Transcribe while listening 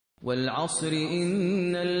والعصر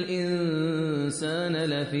إن الإنسان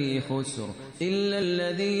لفي خسر إلا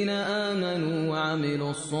الذين آمنوا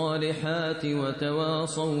وعملوا الصالحات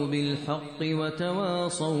وتواصوا بالحق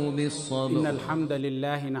وتواصوا بالصبر. إن الحمد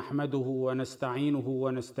لله نحمده ونستعينه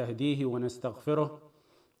ونستهديه ونستغفره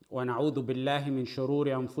ونعوذ بالله من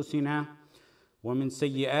شرور أنفسنا ومن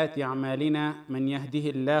سيئات أعمالنا. من يهده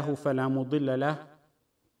الله فلا مضل له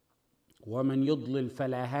ومن يضلل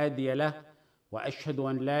فلا هادي له، وأشهد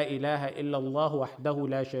أن لا إله إلا الله وحده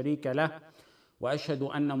لا شريك له، وأشهد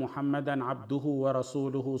أن محمدا عبده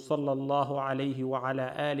ورسوله صلى الله عليه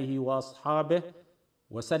وعلى آله وأصحابه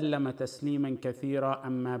وسلم تسليما كثيرا.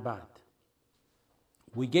 أما بعد.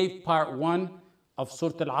 We gave part 1 of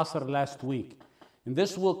Suret Al-Asr last week, and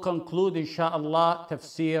this will conclude inshallah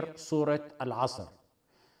tafsir Suret Al-Asr.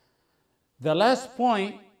 The last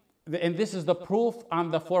point, and this is the proof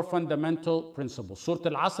on the 4 fundamental principles. Surat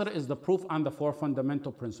Al-Asr is the proof on the 4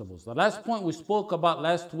 fundamental principles. The last point we spoke about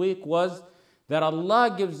last week was that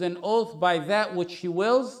Allah gives an oath by that which He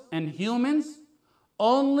wills, and humans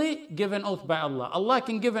only give an oath by Allah. Allah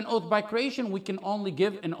can give an oath by creation, we can only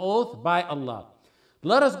give an oath by Allah.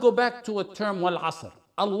 Let us go back to a term, Wal-Asr.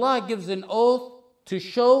 Allah gives an oath to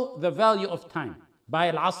show the value of time by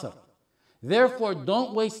Al-Asr. Therefore,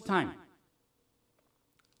 don't waste time.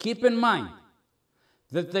 Keep in mind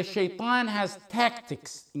that the shaitan has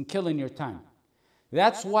tactics in killing your time.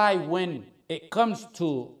 That's why when it comes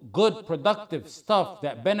to good, productive stuff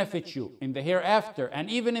that benefits you in the hereafter and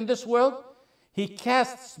even in this world, he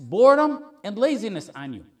casts boredom and laziness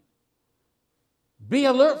on you. Be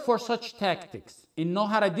alert for such tactics and know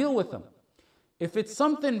how to deal with them. If it's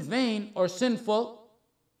something vain or sinful,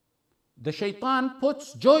 the shaitan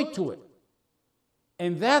puts joy to it.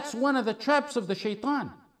 And that's one of the traps of the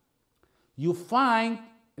shaitan. You find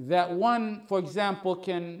that one, for example,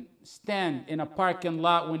 can stand in a parking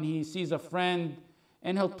lot when he sees a friend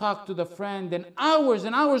and he'll talk to the friend, and hours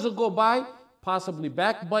will go by, possibly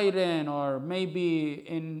backbiting or maybe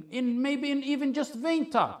in even just vain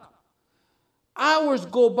talk. Hours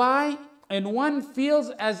go by and one feels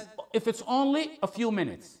as if it's only a few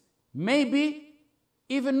minutes. Maybe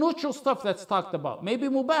even neutral stuff that's talked about, maybe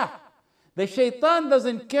mubah. The shaitan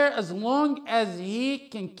doesn't care as long as he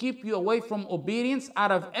can keep you away from obedience out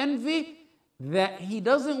of envy, that he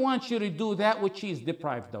doesn't want you to do that which he is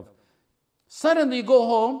deprived of. Suddenly you go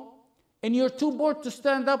home and you're too bored to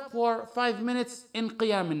stand up for 5 minutes in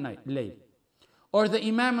Qiyam al-Layl. Or the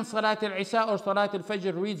Imam in Salat al-Isha or Salat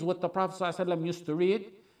al-Fajr reads what the Prophet ﷺ used to read,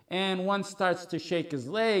 and one starts to shake his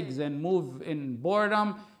legs and move in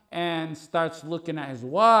boredom and starts looking at his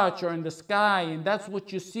watch or in the sky, and that's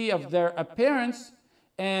what you see of their appearance,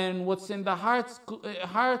 and what's in the heart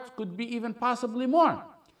could be even possibly more.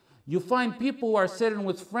 You find people who are sitting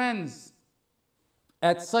with friends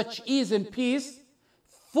at such ease and peace,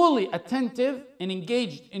 fully attentive and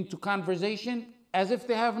engaged into conversation as if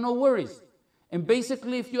they have no worries. And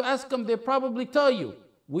basically, if you ask them, they probably tell you,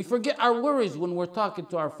 we forget our worries when we're talking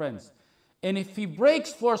to our friends. And if he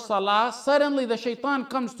breaks for salah, suddenly the shaitan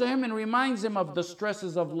comes to him and reminds him of the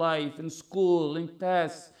stresses of life and school and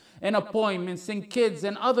tests and appointments and kids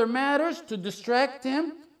and other matters to distract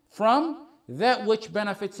him from that which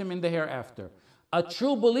benefits him in the hereafter. A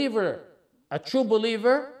true believer,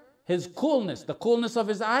 his coolness, the coolness of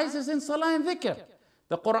his eyes is in salah and dhikr.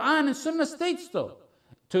 The Quran and Sunnah states so.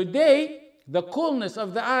 Today, the coolness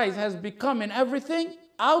of the eyes has become in everything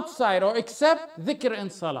outside or except dhikr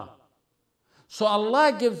and salah. So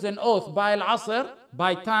Allah gives an oath by Al-Asr,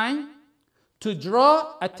 by time, to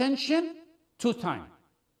draw attention to time.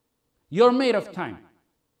 You're made of time.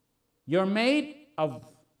 You're made of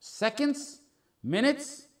seconds,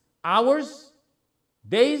 minutes, hours,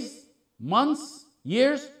 days, months,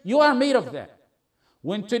 years. You are made of that.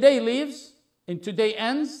 When today leaves and today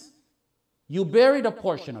ends, you buried a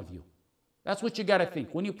portion of you. That's what you got to think.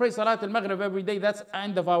 When you pray Salat al-Maghrib every day, that's the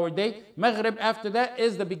end of our day. Maghrib after that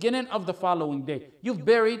is the beginning of the following day. You've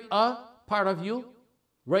buried a part of you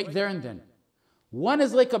right there and then. One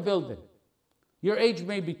is like a building. Your age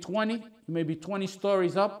may be 20, you may be 20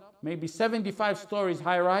 stories up, maybe 75 stories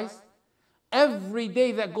high rise. Every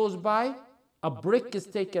day that goes by, a brick is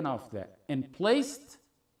taken off that and placed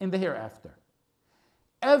in the hereafter.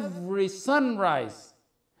 Every sunrise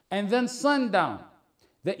and then sundown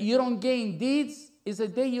that you don't gain deeds is a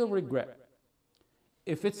day you'll regret.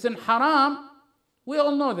 If it's in haram, we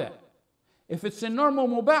all know that. If it's in normal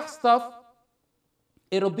mubah stuff,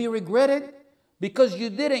 it'll be regretted because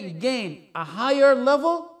you didn't gain a higher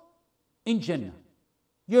level in Jannah.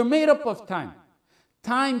 You're made up of time.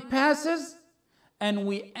 Time passes and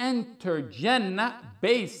we enter Jannah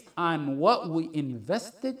based on what we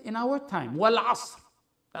invested in our time. Wal-Asr.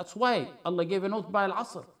 That's why Allah gave an oath by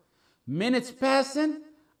Al-Asr. Minutes passing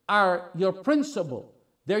are your principal.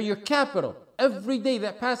 They're your capital. Every day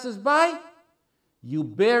that passes by, you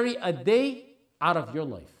bury a day out of your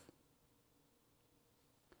life.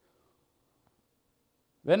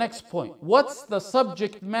 The next point. What's the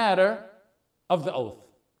subject matter of the oath?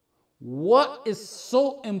 What is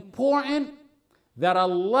so important that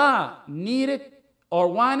Allah needed or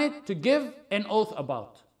wanted to give an oath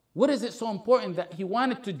about? What is it so important that He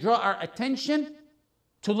wanted to draw our attention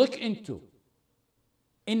to look into?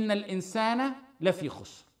 Innal insana lafi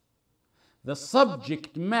khusr. The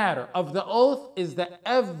subject matter of the oath is that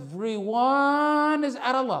everyone is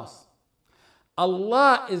at a loss.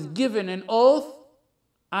 Allah is given an oath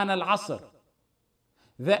on Al-Asr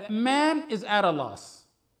that man is at a loss.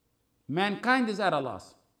 Mankind is at a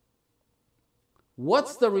loss.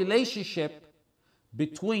 What's the relationship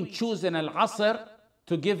between choosing Al-Asr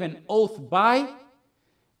to give an oath by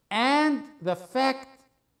and the fact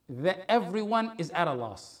that everyone is at a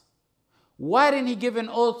loss? Why didn't He give an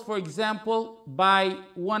oath, for example, by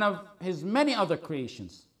one of His many other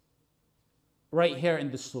creations? Right here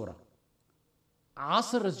in this surah.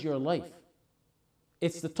 Asr is your life.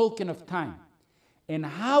 It's the token of time. And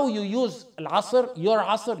how you use Al-Asr,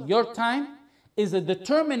 your time, is a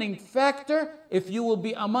determining factor if you will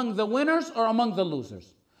be among the winners or among the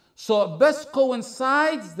losers. So it best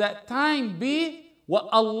coincides that time be what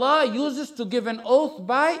Allah uses to give an oath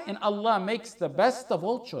by, and Allah makes the best of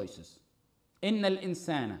all choices. Innal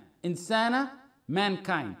insana. Insana,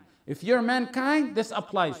 mankind. If you're mankind, this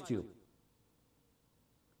applies to you.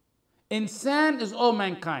 Insan is all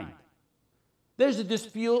mankind. There's a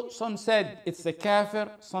dispute. Some said it's the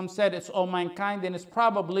kafir. Some said it's all mankind. And it's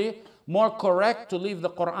probably more correct to leave the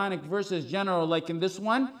Quranic verses general like in this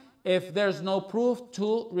one if there's no proof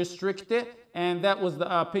to restrict it. And that was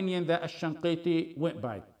the opinion that Ash-Shanqiti went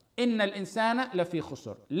by. Inna al-insana lafi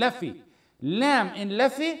khusur. Lafi. Lam in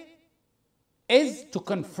lafi is to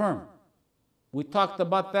confirm. We talked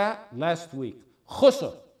about that last week.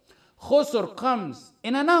 Khusur. Khusur comes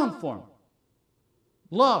in a noun form.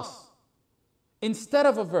 Loss. Instead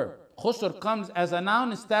of a verb. Khusur comes as a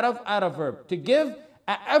noun instead of a verb. To give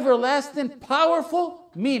an everlasting, powerful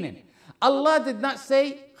meaning. Allah did not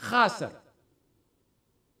say khasir.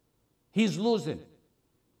 He's losing.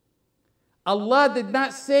 Allah did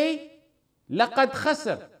not say laqad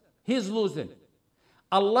khasir. He's losing.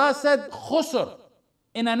 Allah said khusur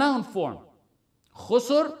in a noun form.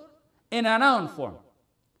 Khusur in a noun form.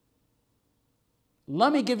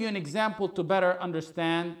 Let me give you an example to better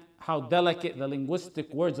understand how delicate the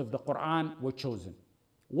linguistic words of the Quran were chosen.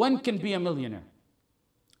 One can be a millionaire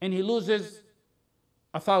and he loses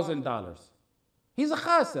 $1,000. He's a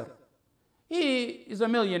khasir. He is a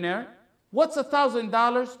millionaire. What's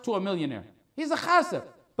 $1,000 to a millionaire? He's a khasir.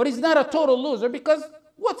 But he's not a total loser because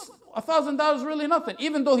what's $1,000 really nothing,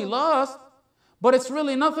 even though he lost, but it's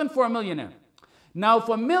really nothing for a millionaire. Now, if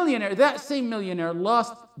a millionaire, that same millionaire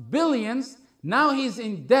lost billions, now he's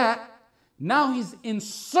in debt, now he's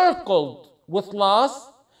encircled with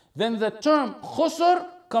loss, then the term khusur,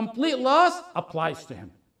 complete loss, applies to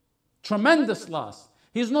him. Tremendous loss.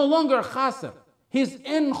 He's no longer a khasir. He's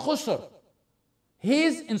in khusur.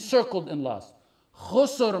 He's encircled in loss.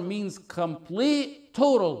 Khusur means complete,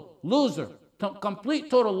 total loser. Complete,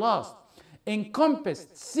 total loss.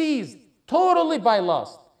 Encompassed, seized totally by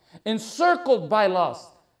loss. Encircled by loss.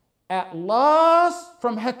 At loss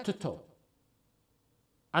from head to toe.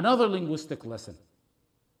 Another linguistic lesson.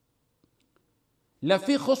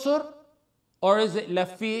 Lafi khusur, or is it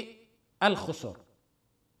lafi al-khusur?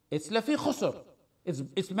 It's lafi khusur.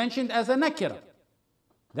 It's mentioned as a nakirah.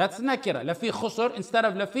 That's nakirah. Lafi khusur instead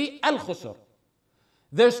of lafi al-khusur.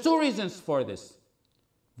 There's two reasons for this.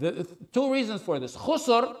 Two reasons for this.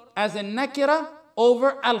 Khusur as a nakirah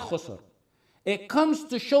over al-khusur. It comes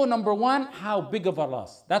to show, number one, how big of a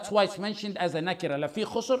loss. That's why it's mentioned as a nakirah. Lafi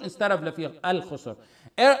khusur instead of lafi al-khusur.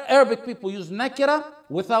 Arabic people use nakirah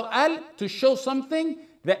without al to show something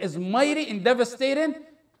that is mighty and devastating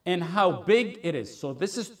and how big it is. So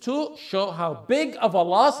this is to show how big of a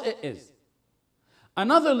loss it is.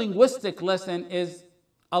 Another linguistic lesson is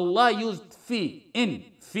Allah used fi, in,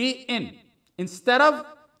 instead of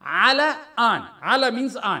ala, on. Ala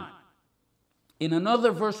means on. In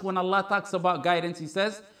another verse when Allah talks about guidance, He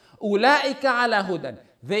says, أُولَٰئِكَ عَلَى هُدًى.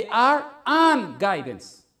 They are on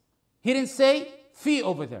guidance. He didn't say fi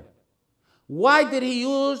over there. Why did He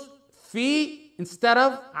use fi instead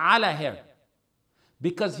of ala here?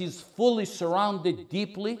 Because He's fully surrounded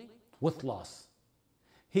deeply with loss.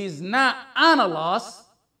 He's not on a loss,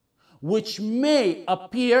 which may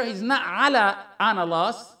appear, he's not ala on a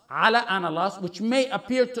loss, which may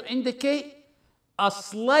appear to indicate a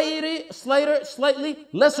slightly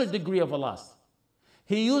lesser degree of a loss.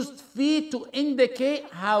 He used fi to indicate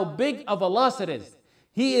how big of a loss it is.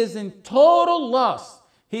 He is in total loss.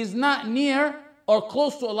 He's not near or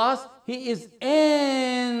close to a loss. He is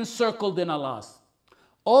encircled in a loss.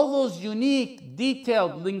 All those unique,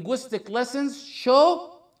 detailed linguistic lessons show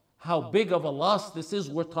how big of a loss this is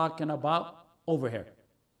we're talking about over here.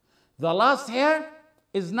 The loss here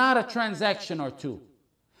is not a transaction or two.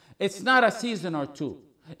 It's not a season or two.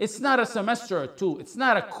 It's not a semester or two. It's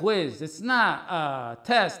not a quiz. It's not a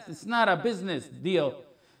test. It's not a business deal.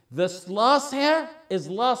 This loss here is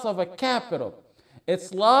loss of a capital.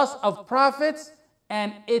 It's loss of profits,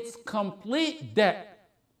 and it's complete debt.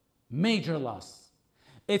 Major loss.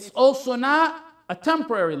 It's also not a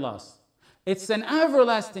temporary loss. It's an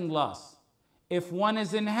everlasting loss. If one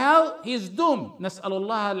is in hell, he's doomed.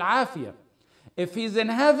 Nas'alullah al-afiyah. If he's in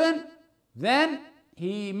heaven, then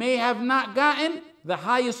he may have not gotten the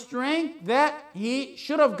highest rank that he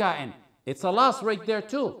should have gotten. It's a loss right there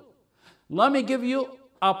too. Let me give you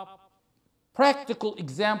a practical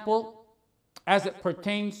example as it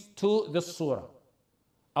pertains to this surah.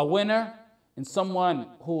 A winner and someone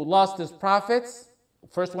who lost his profits.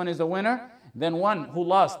 First one is a winner, then one who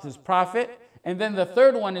lost his profit, and then the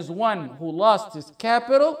third one is one who lost his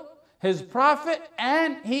capital, his profit,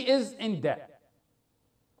 and he is in debt.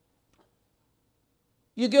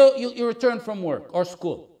 You return from work or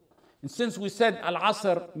school. And since we said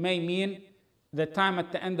Al-Asr may mean the time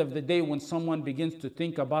at the end of the day when someone begins to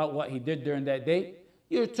think about what he did during that day,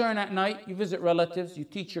 you return at night, you visit relatives, you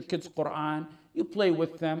teach your kids Quran, you play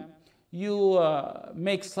with them, you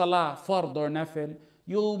make salah, fard or nafil,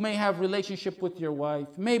 you may have relationship with your wife,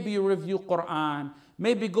 maybe you review Quran,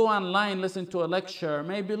 maybe go online, listen to a lecture,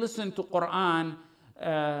 maybe listen to Quran,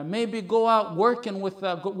 maybe go out working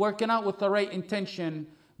out with the right intention,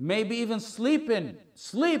 maybe even sleeping,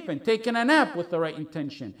 taking a nap with the right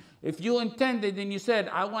intention. If you intended and you said,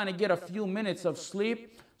 I want to get a few minutes of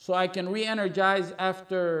sleep so I can re-energize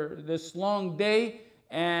after this long day,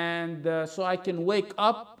 and so I can wake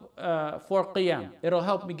up for qiyam. It'll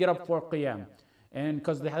help me get up for qiyam. And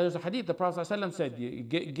because there's a hadith, the Prophet ﷺ said, you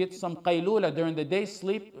get some qaylula during the day,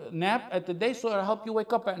 sleep, nap at the day, so it'll help you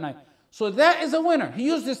wake up at night. So that is a winner. He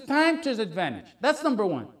used his time to his advantage. That's number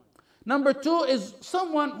one. Number two is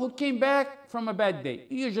someone who came back from a bad day.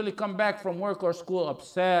 You usually come back from work or school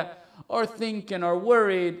upset or thinking or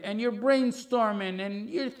worried, and you're brainstorming and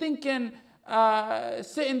you're thinking,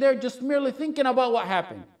 sitting there just merely thinking about what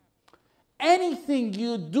happened. Anything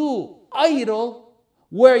you do idle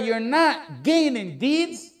where you're not gaining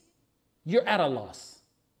deeds, you're at a loss.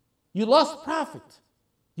 You lost profit.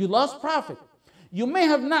 You lost profit. You may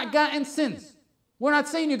have not gotten sins. We're not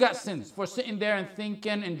saying you got sins for sitting there and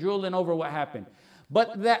thinking and drooling over what happened.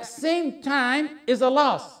 But that same time is a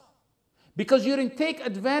loss because you didn't take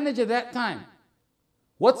advantage of that time.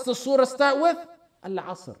 What's the surah start with?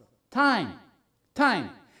 Al-Asr. Time. Time.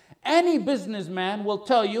 Any businessman will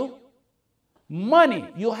tell you money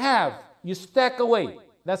you have, you stack away,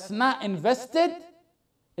 that's not invested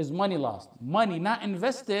is money lost. Money not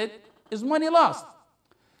invested is money lost.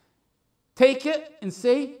 Take it and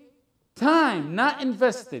say, time not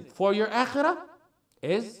invested for your akhirah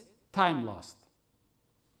is time lost.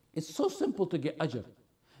 It's so simple to get ajr.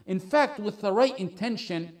 In fact, with the right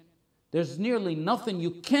intention, there's nearly nothing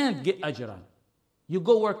you can't get ajr on. You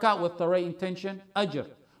go work out with the right intention, ajr.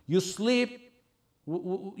 You sleep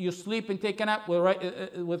and take a nap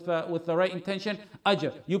with the right intention,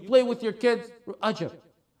 ajr. You play with your kids, ajr.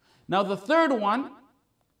 Now the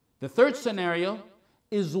third scenario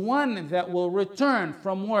is one that will return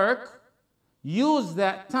from work, use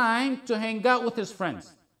that time to hang out with his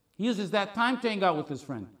friends. He uses that time to hang out with his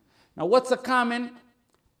friend. Now what's a common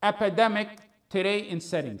epidemic today in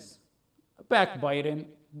settings? Backbiting,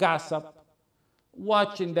 gossip,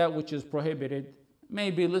 watching that which is prohibited,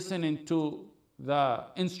 maybe listening to the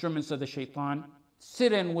instruments of the shaitan,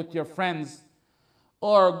 sitting with your friends,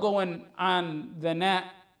 or going on the net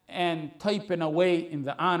and typing away in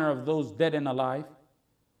the honor of those dead and alive.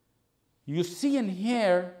 You see and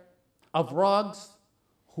hear of rogues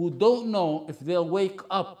who don't know if they'll wake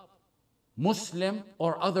up Muslim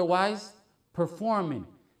or otherwise, performing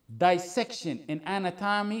dissection and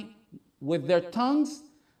anatomy with their tongues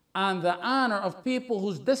on the honor of people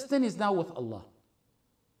whose destiny is now with Allah.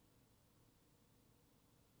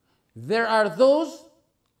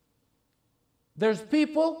 There's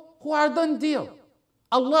people who are done deal.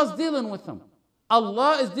 Allah's dealing with them.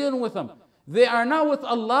 Allah is dealing with them. They are now with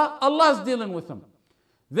Allah. Allah is dealing with them.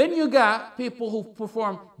 Then you got people who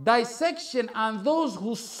perform dissection on those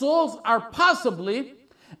whose souls are possibly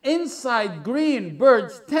inside green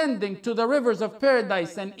birds tending to the rivers of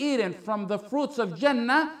paradise and eating from the fruits of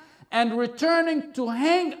Jannah and returning to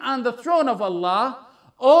hang on the throne of Allah.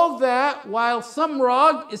 All that while some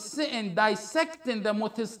rag is sitting dissecting them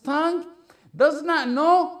with his tongue, does not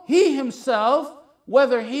know he himself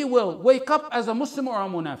whether he will wake up as a Muslim or a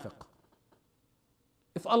munafiq.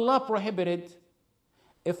 If Allah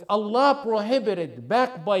prohibited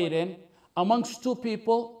backbiting amongst two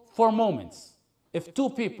people for moments, if two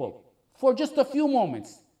people for just a few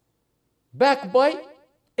moments backbite,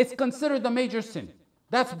 it's considered a major sin.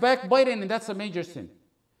 That's backbiting and that's a major sin.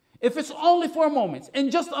 If it's only for moments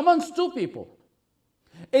and just amongst two people,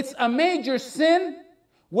 it's a major sin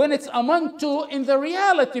when it's among two. In the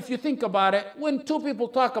reality, if you think about it, when two people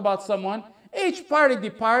talk about someone, each party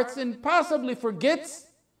departs and possibly forgets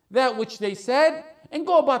that which they said and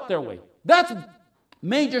go about their way. That's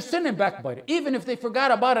major sin and backbiting, even if they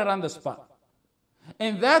forgot about it on the spot.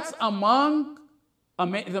 And that's among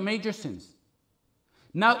the major sins.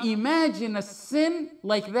 Now imagine a sin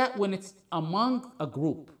like that when it's among a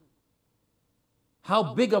group.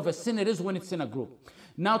 How big of a sin it is when it's in a group.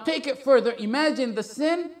 Now take it further. Imagine the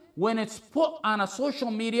sin when it's put on a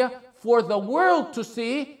social media for the world to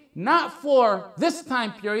see, not for this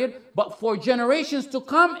time period, but for generations to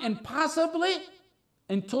come and possibly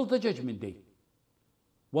until the judgment day.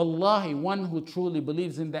 Wallahi, one who truly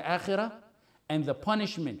believes in the akhirah and the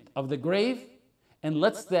punishment of the grave and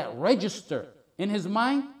lets that register in his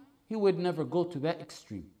mind, he would never go to that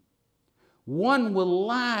extreme. One will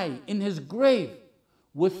lie in his grave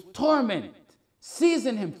with torment,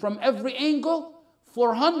 seizing him from every angle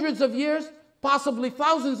for hundreds of years, possibly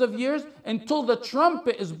thousands of years, until the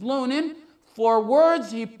trumpet is blown in for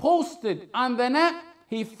words he posted on the net.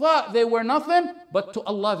 He thought they were nothing, but to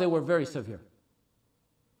Allah they were very severe.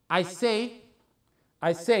 I say,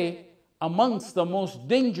 amongst the most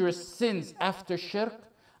dangerous sins after shirk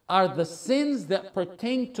are the sins that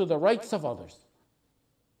pertain to the rights of others.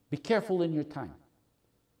 Be careful in your time.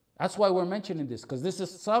 That's why we're mentioning this, because this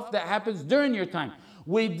is stuff that happens during your time.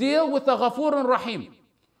 We deal with the Ghafur and Rahim.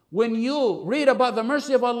 When you read about the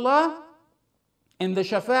mercy of Allah and the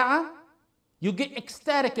Shafa'ah, you get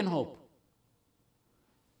ecstatic in hope.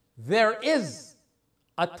 There is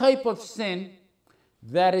a type of sin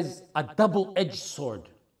that is a double-edged sword.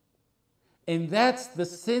 And that's the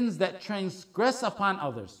sins that transgress upon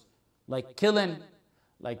others, like killing,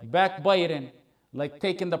 like backbiting, like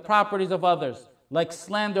taking the properties of others, like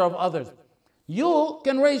slander of others. You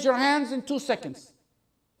can raise your hands in 2 seconds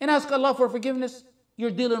and ask Allah for forgiveness.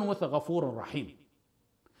 You're dealing with a Ghafur and Rahim.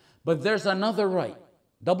 But there's another right,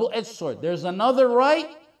 double-edged sword. There's another right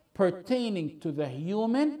pertaining to the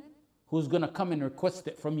human who's going to come and request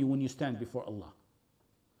it from you when you stand before Allah.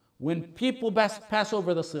 When people pass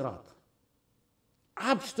over the Suret,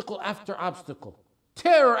 obstacle after obstacle,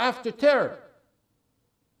 terror after terror.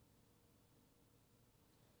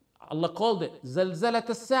 Allah called it زلزلة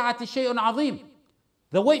الساعة شيء عظيم.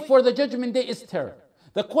 The wait for the judgment day is terror.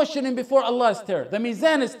 The questioning before Allah is terror. The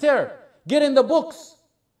mizan is terror. Getting the books,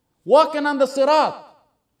 walking on the Suret.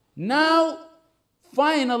 Now,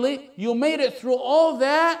 finally, you made it through all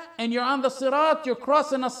that and you're on the Suret, you're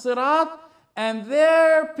crossing a Suret, and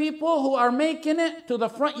there are people who are making it to the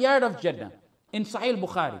front yard of Jannah. In Sahih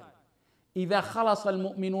Bukhari, إذا خلص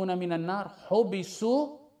المؤمنون من النار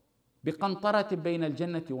حبسوا بقنطرة بين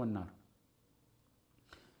الجنة والنار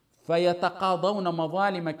فيتقاضون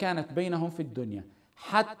مظالم كانت بينهم في الدنيا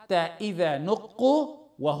حتى إذا نقوا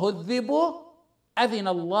وهذبوا أذن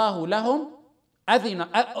الله لهم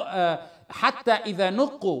حتى إذا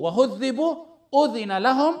نقوا وهذبوا أذن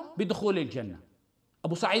لهم بدخول الجنة.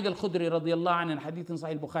 Abu Sa'id al-Khudri radiyallahu anhu in hadith in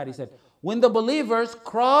Sahih Bukhari said, when the believers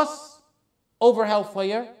cross over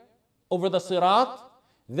hellfire, over the Sirat,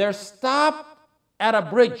 they're stopped at a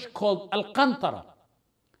bridge called Al-Qantara,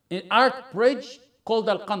 an arc bridge called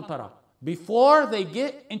Al-Qantara, before they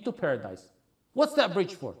get into paradise. What's that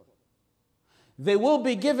bridge for? They will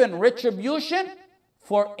be given retribution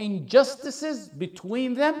for injustices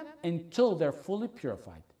between them until they're fully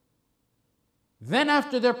purified. Then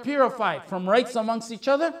after they're purified from rights amongst each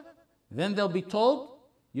other, then they'll be told,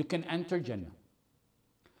 you can enter Jannah.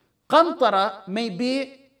 Qantara may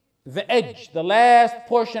be the edge, the last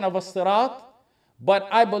portion of a Sirat, but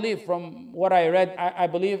I believe from what I read, I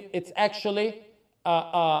believe it's actually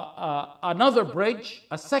another bridge,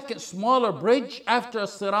 a second smaller bridge after a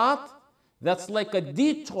Sirat, that's like a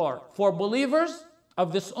detour for believers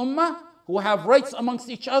of this ummah who have rights amongst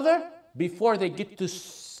each other before they get to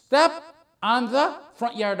step on the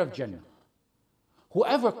front yard of Jannah.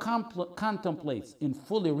 Whoever contemplates and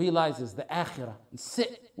fully realizes the akhirah, and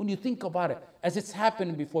sit, when you think about it, as it's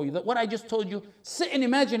happening before you, what I just told you, sit and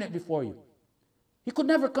imagine it before you. He could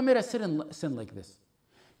never commit a sin like this.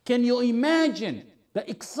 Can you imagine the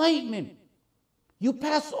excitement? You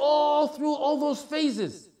pass all through all those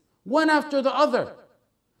phases, one after the other.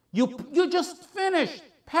 You just finished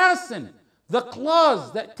passing the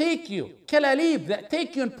claws that take you, kalalib, that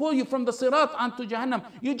take you and pull you from the sirat onto Jahannam.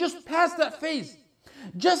 You just passed that phase.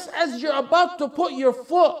 Just as you're about to put your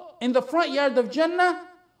foot in the front yard of Jannah,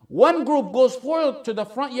 one group goes forward to the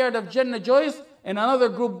front yard of Jannah joys, and another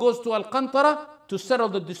group goes to Al-Qantara to settle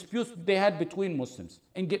the disputes they had between Muslims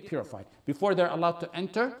and get purified before they're allowed to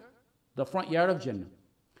enter the front yard of Jannah.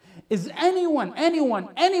 Is anyone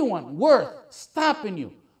worth stopping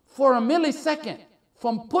you for a millisecond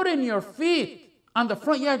from putting your feet on the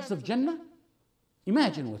front yards of Jannah?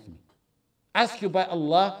 Imagine with me. Ask you by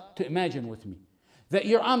Allah to imagine with me that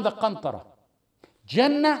you're on the Qantara.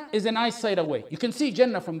 Jannah is an eyesight away. You can see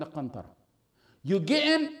Jannah from the Qantara. You get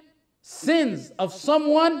in sins of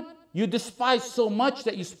someone you despise so much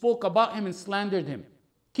that you spoke about him and slandered him.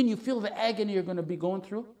 Can you feel the agony you're going to be going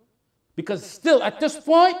through? Because still at this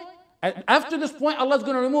point, after this point, Allah's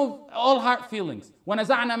going to remove all heart feelings.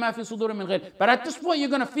 وَنَزَعْنَا مَا فِي صُدُورٍ مِّنْ غِلٍّ. But at this point, you're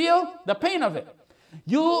going to feel the pain of it.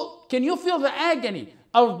 Can you feel the agony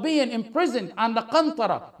of being imprisoned on the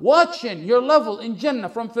Qantara, watching your level in Jannah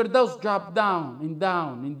from Firdaus drop down and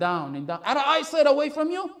down and down and down, at an eyesight away from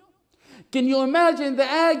you? Can you imagine the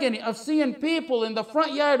agony of seeing people in the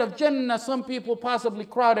front yard of Jannah? Some people possibly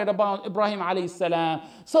crowded about Ibrahim alayhi salam.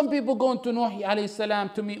 Some people going to Nuh alayhi salam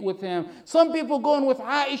to meet with him. Some people going with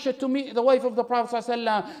Aisha to meet the wife of the Prophet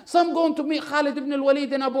sallallahu. Some going to meet Khalid ibn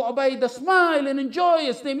al-Walid and Abu Ubaidah, smiling and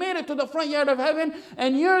joyous. They made it to the front yard of heaven,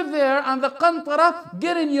 and you're there on the Qantara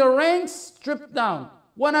getting your ranks stripped down,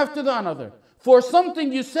 one after the other, for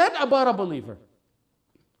something you said about a believer,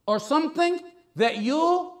 or something that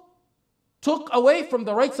you took away from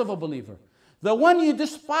the rights of a believer. The one you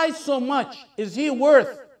despise so much, is he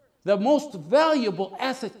worth the most valuable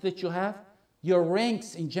asset that you have? Your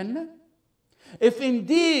ranks in Jannah? If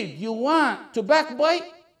indeed you want to backbite,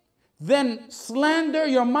 then slander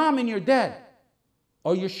your mom and your dad,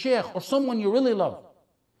 or your sheikh, or someone you really love.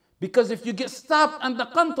 Because if you get stopped on the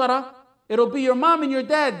Qantara, it'll be your mom and your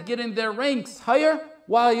dad getting their ranks higher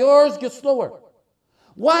while yours get slower.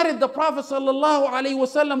 Why did the Prophet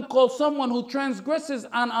ﷺ call someone who transgresses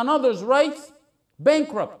on another's rights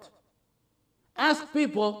bankrupt? Ask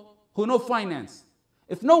people who know finance.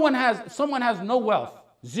 If someone has no wealth,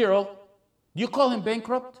 zero, do you call him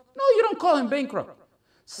bankrupt? No, you don't call him bankrupt.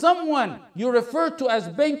 Someone you refer to as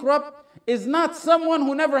bankrupt is not someone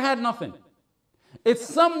who never had nothing. It's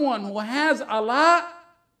someone who has a lot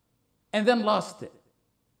and then lost it.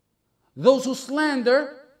 Those who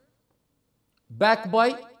slander,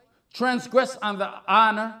 backbite, transgress on the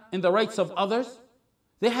honor and the rights of others,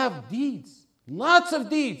 they have deeds, lots of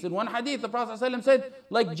deeds. In one hadith, the Prophet ﷺ said,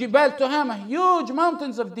 like Jibal Tuhama, huge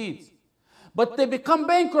mountains of deeds. But they become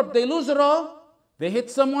bankrupt, they lose it all. They hit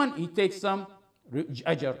someone, he takes some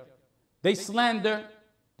ajr. They slander,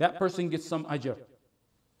 that person gets some ajr.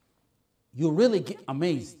 You really get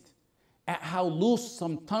amazed at how loose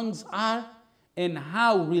some tongues are and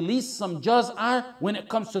how released some jaws are when it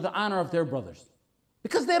comes to the honor of their brothers.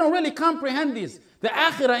 Because they don't really comprehend these. The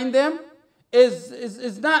akhirah in them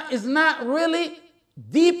is not really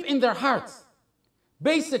deep in their hearts.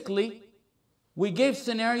 Basically, we gave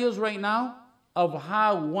scenarios right now of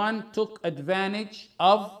how one took advantage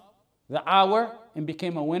of the hour and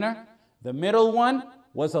became a winner. The middle one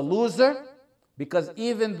was a loser, because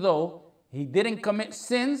even though he didn't commit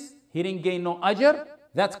sins, he didn't gain no ajr,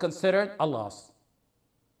 that's considered a loss.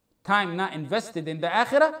 Time not invested in the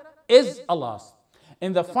akhirah is a loss.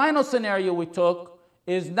 And the final scenario we took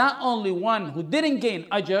is not only one who didn't gain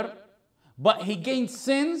ajr, but he gained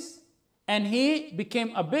sins and he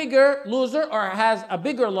became a bigger loser or has a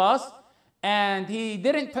bigger loss, and he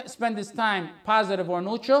didn't spend his time positive or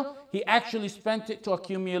neutral, he actually spent it to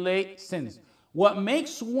accumulate sins. What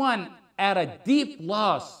makes one at a deep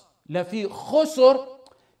loss, lafi khusur,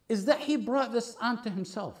 is that he brought this onto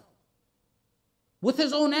himself with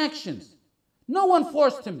his own actions. No one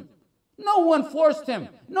forced him. No one forced him.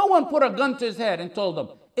 No one put a gun to his head and told him.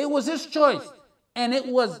 It was his choice. And it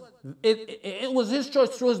was his choice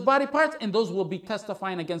through his body parts, and those will be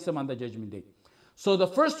testifying against him on the judgment day. So the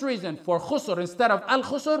first reason for khusur instead of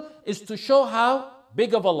al-khusur is to show how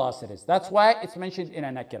big of a loss it is. That's why it's mentioned in a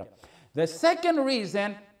nakirah. The second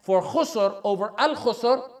reason for khusur over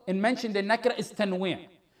al-khusur and mentioned in nakirah is tanwi'.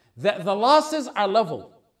 That the losses are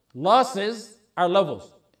level. Losses are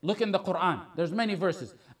levels. Look in the Quran. There's many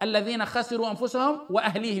verses. الذين خسروا أنفسهم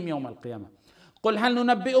وأهليهم يوم القيامة. قل هل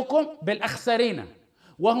ننبئكم بالأخسرين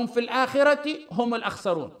وهم في الآخرة هم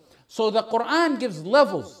الأخسرون. So the Quran gives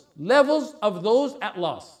levels of those at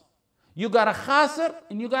loss. You got a khasir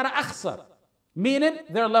and you got a akhsar, meaning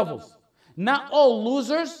they're levels. Not all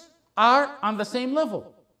losers are on the same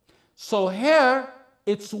level. So here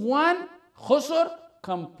it's one khusur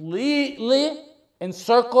completely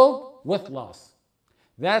encircled with loss.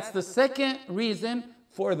 That's the second reason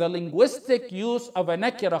for the linguistic use of a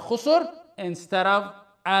nakirah khusur instead of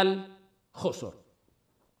al-khusur.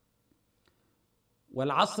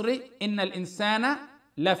 وَالْعَصْرِ إِنَّ الْإِنسَانَ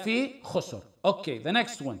لَفِي خُسُرٍ. Okay, the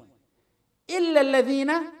next one. إِلَّا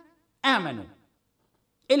الَّذِينَ آمَنُوا.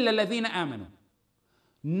 إِلَّا الَّذِينَ آمَنُوا.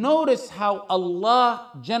 Notice how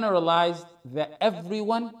Allah generalized that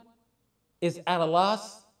everyone is at a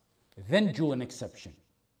loss, then drew an exception.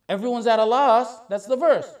 Everyone's at a loss, that's the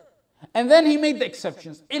verse. And then He made the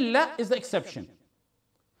exceptions. Illa is the exception.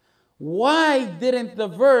 Why didn't the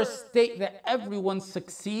verse state that everyone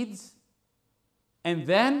succeeds and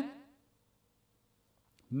then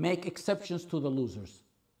make exceptions to the losers?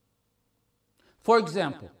 For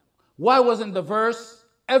example, why wasn't the verse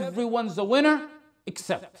everyone's a winner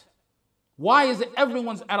except? Why is it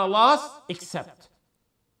everyone's at a loss except?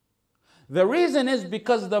 The reason is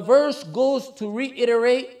because the verse goes to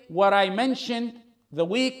reiterate what I mentioned the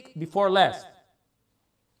week before last,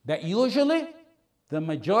 that usually the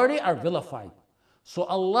majority are vilified. So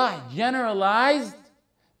Allah generalized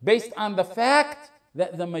based on the fact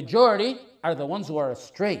that the majority are the ones who are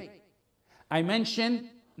astray. I mentioned,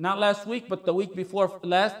 not last week, but the week before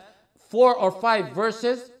last, 4 or 5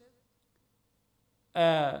 verses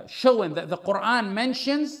showing that the Quran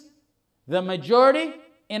mentions the majority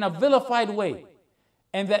in a vilified way,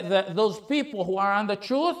 and that those people who are on the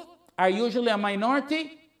truth are usually a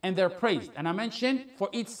minority and they're praised. And I mentioned for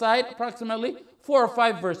each side approximately 4 or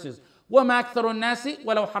 5 verses. وَمَا أَكْثَرُ النَّاسِ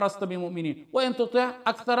وَلَوْ حَرَصْتَ بِمُؤْمِنِينَ وَإِن تُطِعْ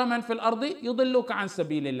أَكْثَرَ مَنْ فِي الْأَرْضِ يُضِلُّكَ عَنْ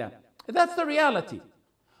سَبِيلِ اللَّهِ. That's the reality.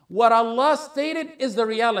 What Allah stated is the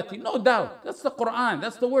reality, no doubt. That's the Quran.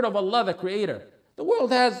 That's the word of Allah, the Creator. The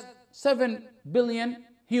world has 7 billion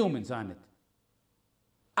humans on it.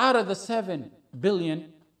 Out of the 7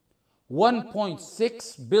 billion,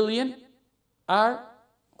 1.6 billion are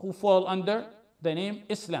who fall under the name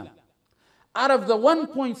Islam. Out of the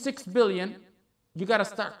 1.6 billion, you got to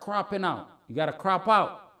start cropping out. You got to crop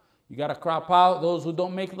out. You got to crop out those who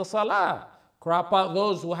don't make the salah. Crop out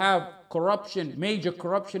those who have corruption, major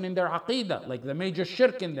corruption in their aqidah, like the major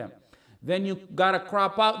shirk in them. Then you got to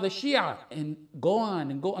crop out the Shia and go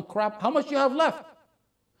on and crop. How much you have left?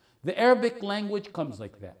 The Arabic language comes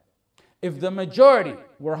like that. If the majority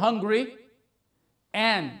were hungry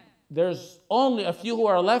and there's only a few who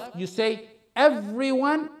are left, you say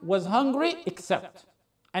everyone was hungry except.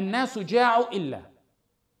 الناس جاعوا إلا.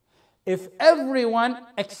 If everyone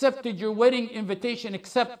accepted your wedding invitation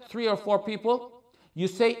except 3 or 4 people, you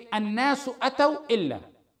say الناس أتوا إلا.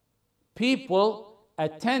 People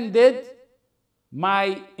attended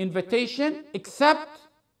my invitation except,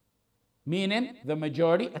 meaning the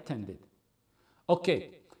majority attended.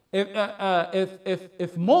 Okay.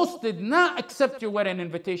 If most did not accept your wedding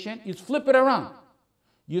invitation, you flip it around.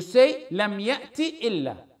 You say, لم يأتي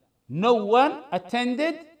إلا. No one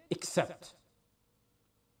attended except.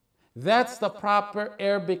 That's the proper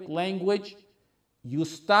Arabic language. You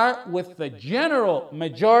start with the general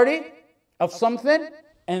majority of something,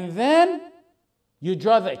 and then you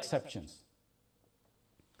draw the exceptions.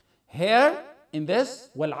 Here, in this,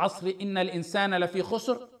 وَالْعَصْرِ إِنَّ الْإِنسَانَ لَفِي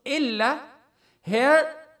خُسْرٍ إِلَّا.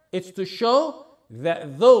 Here, it's to show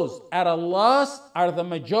that those at a loss are the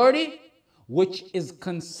majority, which is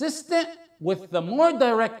consistent with the more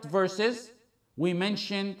direct verses we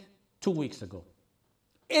mentioned 2 weeks ago.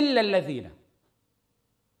 إِلَّا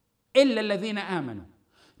الَّذِينَ آمَنُوا.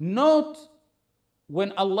 Note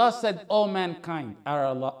when Allah said all mankind are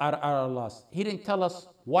at a loss, He didn't tell us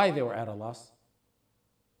why they were at a loss.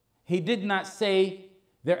 He did not say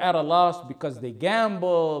they're at a loss because they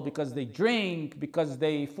gamble, because they drink, because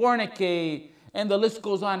they fornicate, and the list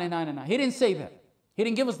goes on and on and on. He didn't say that. He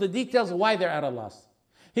didn't give us the details of why they're at a loss.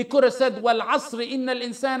 He could have said, وَالْعَصْرِ إِنَّ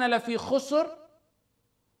الْإِنسَانَ لَفِي خُسْرٍ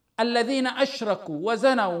الَّذِينَ أَشْرَكُوا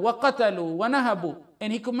وَزَنَوا وَقَتَلُوا وَنَهَبُوا.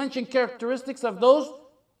 And he could mention characteristics of those,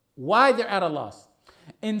 why they're at a loss.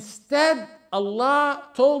 Instead, Allah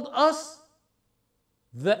told us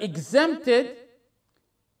the exempted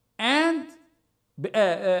and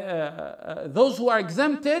those who are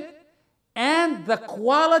exempted and the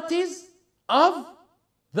qualities of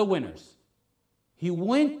the winners. He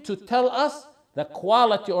went to tell us the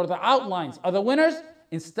quality or the outlines of the winners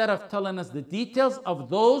instead of telling us the details of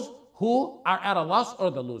those who are at a loss or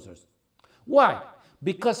the losers. Why?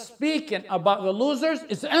 Because speaking about the losers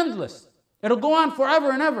is endless. It'll go on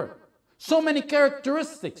forever and ever. So many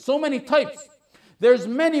characteristics, so many types. There's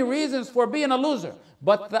many reasons for being a loser,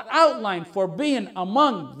 but the outline for being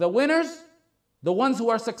among the winners, the ones who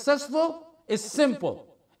are successful, is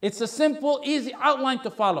simple. It's a simple, easy outline to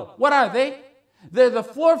follow. What are they? They're the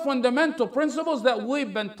 4 fundamental principles that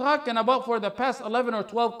we've been talking about for the past 11 or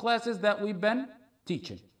 12 classes that we've been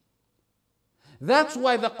teaching. That's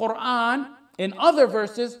why the Quran in other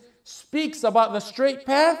verses speaks about the straight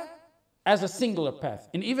path as a singular path.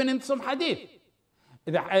 And even in some hadith,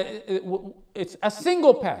 it's a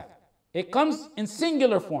single path. It comes in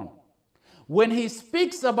singular form. When he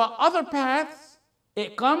speaks about other paths,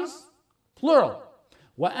 it comes plural.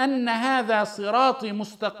 وَأَنَّ هَذَا صِرَاطِي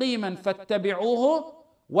مُسْتَقِيمًا فَاتَّبِعُوهُ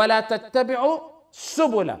وَلَا تَتَّبِعُوا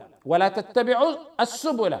السُّبُلَ وَلَا تَتَّبِعُوا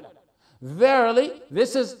السُّبُلَ. Verily,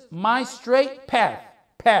 this is my straight path.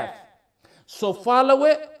 So follow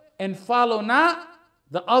it and follow not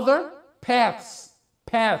the other paths.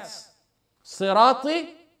 Sirati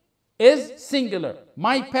is singular.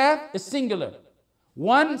 My path is singular.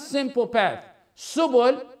 One simple path.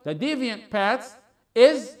 Subul, the deviant paths,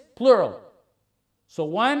 is plural. So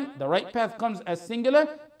the right path comes as singular,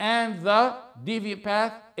 and the deviant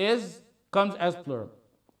path comes as plural.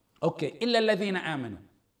 Okay, إِلَّا الَّذِينَ آمَنُوا.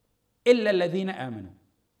 إِلَّا الَّذِينَ آمَنُوا.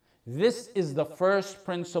 This is the first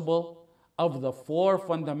principle of the 4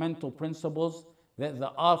 fundamental principles that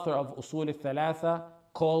the author of Usul al-Thalatha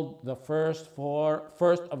called the first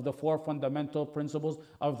of the 4 fundamental principles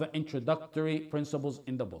of the introductory principles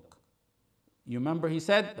in the book. You remember he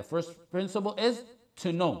said the first principle is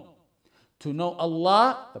to know. To know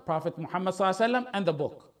Allah, the Prophet Muhammad ﷺ, and the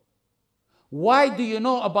book. Why do you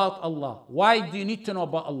know about Allah? Why do you need to know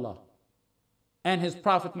about Allah and His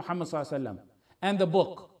Prophet Muhammad ﷺ and the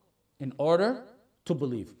book? In order to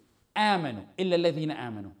believe. آمنوا إلا الذين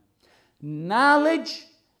آمنوا. Knowledge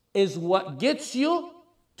is what gets you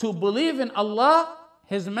to believe in Allah,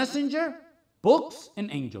 His Messenger, books, and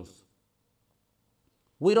angels.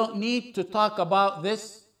 We don't need to talk about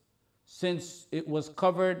this since it was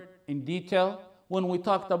covered in detail when we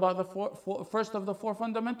talked about the first of the 4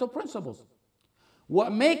 fundamental principles.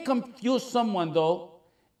 What may confuse someone though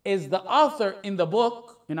is the author in the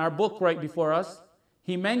book, in our book right before us,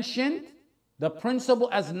 he mentioned the principle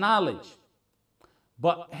as knowledge.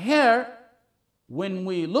 But here, when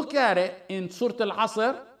we look at it in Suret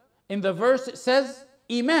Al-Asr, in the verse it says,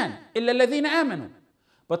 Iman, illa alladhina amanu.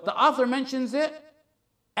 But the author mentions it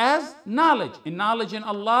as knowledge. In knowledge in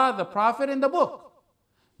Allah, the Prophet, and the book.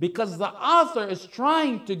 Because the author is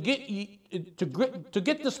trying to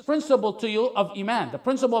get this principle to you of Iman, the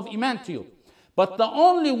principle of Iman to you. But the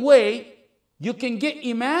only way you can get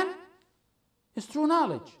Iman is through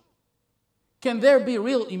knowledge. Can there be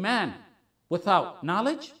real Iman without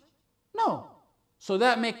knowledge? No. So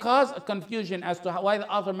that may cause a confusion as to why the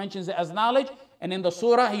author mentions it as knowledge, and in the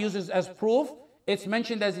surah he uses as proof, it's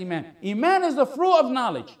mentioned as Iman. Iman is the fruit of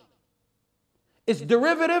knowledge. It's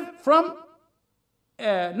derivative from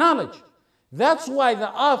knowledge. That's why the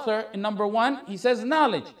author in number 1, he says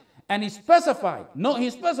knowledge. And he specified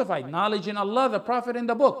knowledge in Allah, the Prophet, and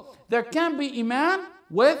the book. There can't be Iman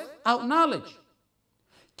without knowledge.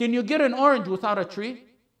 Can you get an orange without a tree?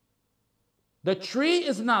 The tree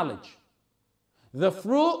is knowledge. The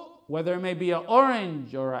fruit, whether it may be an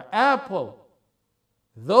orange or an apple,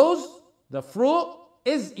 the fruit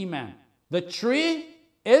is Iman. The tree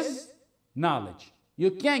is knowledge.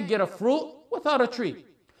 You can't get a fruit without a tree.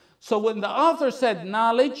 So when the author said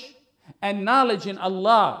knowledge, and knowledge in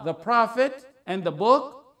Allah, the Prophet, and the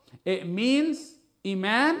book, it means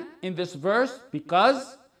Iman in this verse,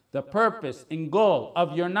 because the purpose and goal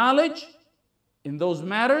of your knowledge in those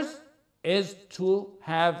matters is to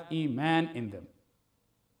have Iman in them.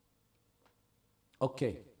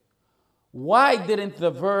 Okay. Why didn't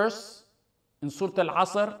the verse in Surah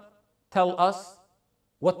Al-Asr tell us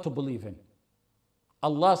what to believe in?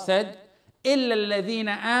 Allah said, إِلَّا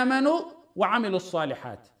الَّذِينَ آمَنُوا وَعَمِلُوا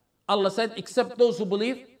الصَّالِحَاتِ. Allah said, except those who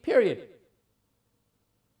believe, period.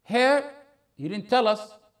 Here, He didn't tell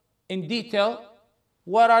us in detail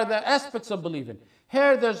what are the aspects of believing.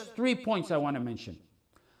 Here, there's 3 points I want to mention.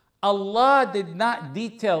 Allah did not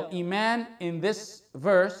detail Iman in this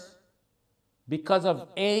verse because of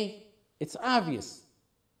A, it's obvious.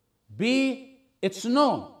 B, it's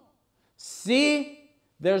known. C,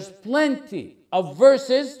 there's plenty of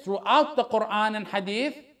verses throughout the Quran and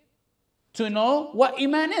Hadith to know what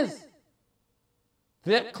Iman is,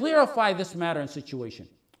 that clarify this matter and situation.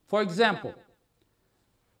 For example,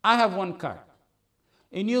 I have one car,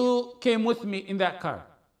 and you came with me in that car.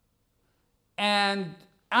 And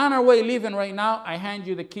on our way leaving right now, I hand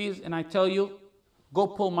you the keys and I tell you, go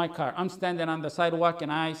pull my car. I'm standing on the sidewalk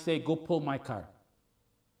and I say, go pull my car.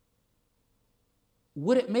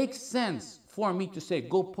 Would it make sense for me to say,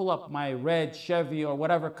 go pull up my red Chevy or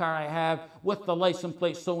whatever car I have with the license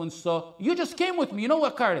plate so-and-so? You just came with me. You know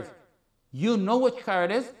what car it is. You know which car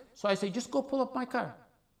it is. So I say, just go pull up my car.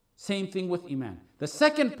 Same thing with Iman. The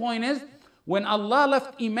second point is, when Allah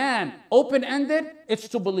left Iman open-ended, it's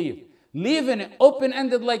to believe. Leaving it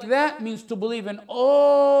open-ended like that means to believe in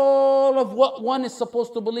all of what one is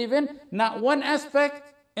supposed to believe in, not one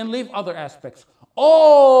aspect and leave other aspects.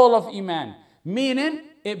 All of Iman, meaning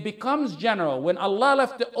it becomes general. When Allah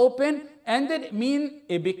left it open-ended,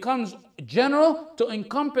 it becomes general to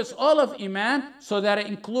encompass all of Iman, so that it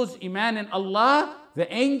includes Iman in Allah,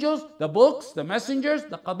 the angels, the books, the messengers,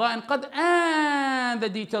 the qada and qadr, and the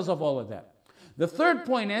details of all of that. The third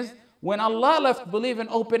point is, when Allah left believing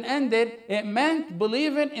open-ended, it meant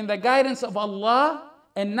believing in the guidance of Allah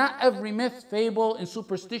and not every myth, fable, and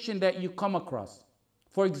superstition that you come across.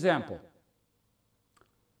 For example,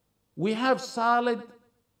 we have solid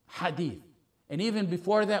hadith, and even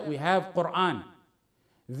before that we have Quran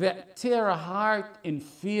that tear a heart in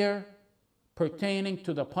fear pertaining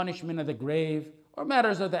to the punishment of the grave or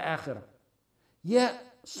matters of the akhirah. Yet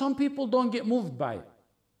some people don't get moved by it,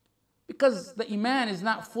 because the Iman is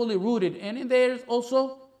not fully rooted in it. There's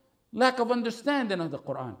also lack of understanding of the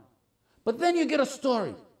Quran. But then you get a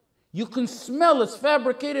story. You can smell it's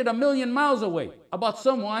fabricated a million miles away about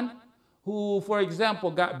someone who, for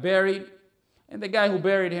example, got buried, and the guy who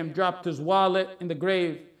buried him dropped his wallet in the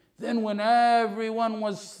grave. Then when everyone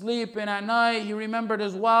was sleeping at night, he remembered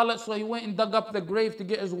his wallet, so he went and dug up the grave to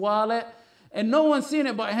get his wallet, and no one seen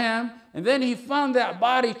it but him. And then he found that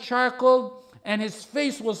body charcoaled, and his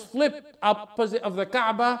face was flipped opposite of the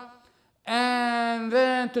Kaaba. And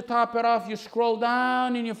then to top it off, you scroll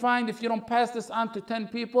down and you find if you don't pass this on to 10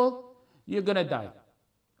 people, you're going to die.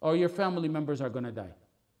 Or your family members are going to die.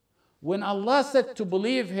 When Allah said to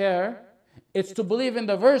believe here, it's to believe in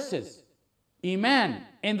the verses, Iman,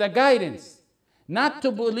 in the guidance. Not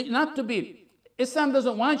to be. Islam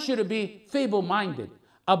doesn't want you to be feeble-minded.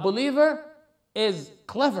 A believer is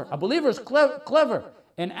clever. A believer is clever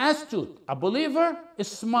and astute. A believer is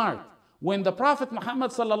smart. When the Prophet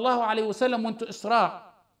Muhammad sallallahu alaihi wasallam went to Isra,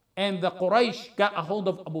 and the Quraysh got a hold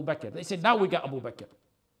of Abu Bakr, they said, now we got Abu Bakr,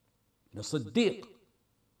 the Siddiq.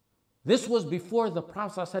 This was before the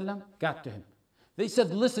Prophet sallallahu alaihi wasallam got to him. They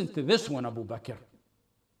said, listen to this one, Abu Bakr.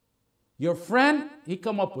 Your friend, he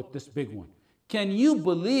come up with this big one. Can you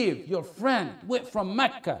believe your friend went from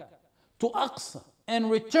Mecca to Aqsa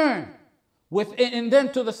and returned and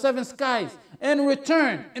then to the seven skies and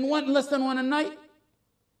returned in less than one night?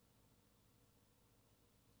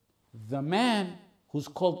 The man who's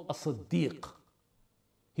called a Siddiq,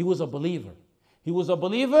 he was a believer. He was a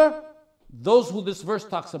believer, those who this verse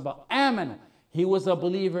talks about, Amana. He was a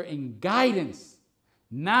believer in guidance,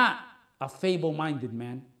 not a feeble-minded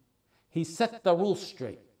man. He set the rules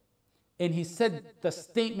straight. And he said the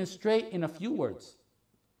statement straight in a few words.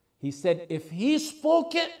 He said, if he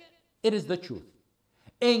spoke it, it is the truth.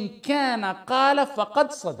 إِن كَانَ قَالَ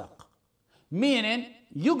فَقَدْ صَدَقَ. Meaning,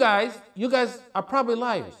 you guys are probably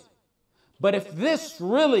liars. But if this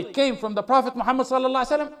really came from the Prophet Muhammad sallallahu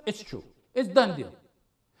alaihi wasallam, it's true. It's done deal.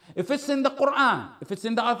 If it's in the Quran, if it's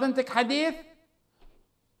in the authentic hadith,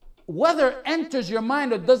 whether it enters your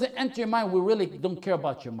mind or doesn't enter your mind, we really don't care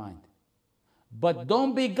about your mind. But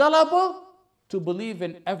don't be gullible to believe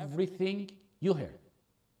in everything you hear.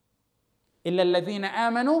 إِلَّا الَّذِينَ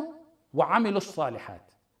آمَنُوا وَعَمِلُوا الصَّالِحَاتِ.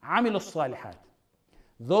 عَمِلُوا الصَّالِحَاتِ.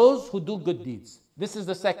 Those who do good deeds. This is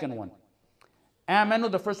the second one.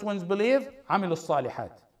 Amanu, the first one is believe. Amilu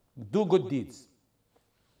salihat. Do good deeds.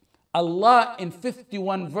 Allah in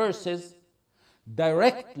 51 verses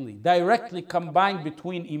directly combined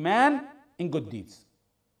between Iman and good deeds.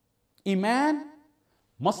 Iman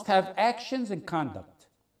must have actions and conduct.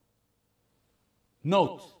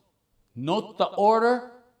 Note the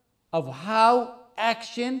order of how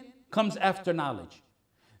action comes after knowledge.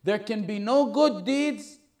 There can be no good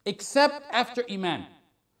deeds except after Iman,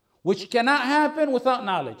 which cannot happen without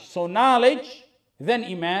knowledge. So knowledge, then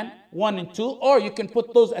Iman, 1 and 2, or you can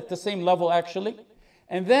put those at the same level actually.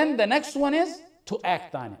 And then the next one is to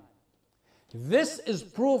act on it. This is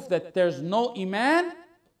proof that there's no Iman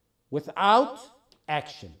without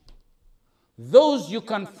action. Those you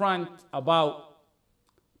confront about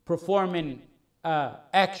performing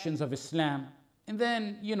actions of Islam, and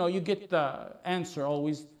then you get the answer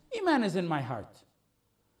always, Iman is in my heart.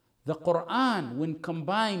 The Quran, when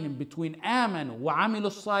combining between amanu wa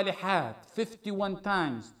amilu salihat 51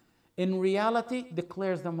 times, in reality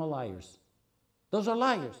declares them liars. Those are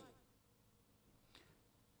liars.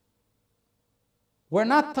 We're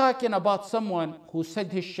not talking about someone who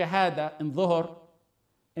said his shahada in dhuhr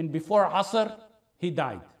and before asr he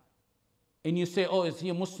died. And you say, oh, is he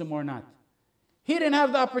a Muslim or not? He didn't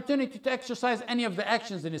have the opportunity to exercise any of the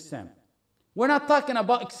actions in Islam. We're not talking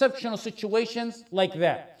about exceptional situations like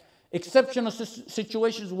that. Exceptional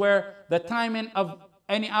situations where the timing of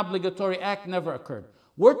any obligatory act never occurred.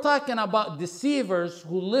 We're talking about deceivers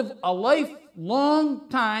who live a lifelong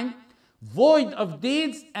time void of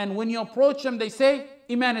deeds, and when you approach them, they say,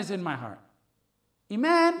 Iman is in my heart.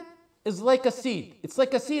 Iman is like a seed. It's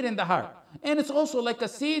like a seed in the heart. And it's also like a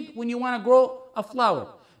seed when you want to grow a flower.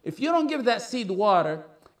 If you don't give that seed water,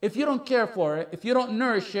 if you don't care for it, if you don't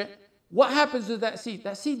nourish it, what happens to that seed?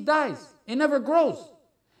 That seed dies. It never grows.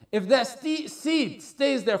 If that seed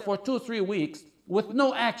stays there for 2-3 weeks with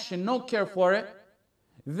no action, no care for it,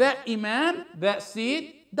 that iman, that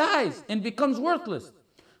seed, dies and becomes worthless.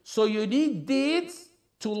 So you need deeds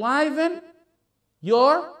to liven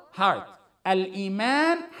your heart.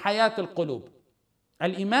 Al-iman hayat al-qulub.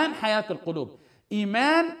 Al-iman hayat al-qulub.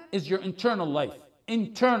 Iman is your internal life.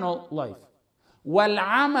 Internal life.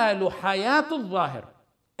 Wal-amalu hayat al-zahir.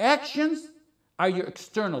 Actions are your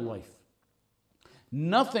external life.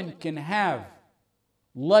 Nothing can have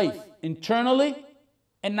life internally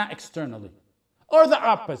and not externally, or the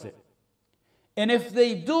opposite. And if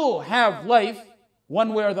they do have life,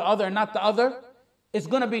 one way or the other, not the other, it's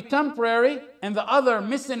going to be temporary, and the other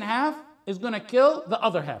missing half is going to kill the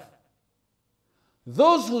other half.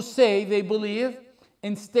 Those who say they believe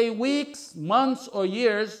and stay weeks, months, or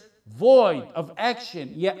years void of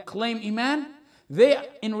action, yet claim iman, they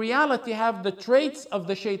in reality have the traits of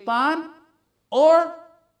the shaitan or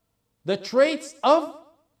the traits of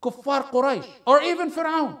kuffar Quraysh or even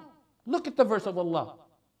Fir'aun. Look at the verse of Allah.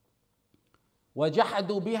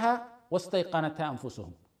 وَجَحَدُوا بِهَا وَاسْتَيْقَنَتْهَا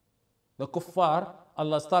أَنفُسُهُم. The kuffar,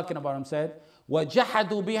 Allah is talking about him, said,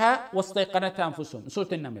 وَجَحَدُوا بِهَا وَاسْتَيْقَنَتْهَا أَنفُسُهُم.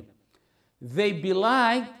 Surat An-Naml. They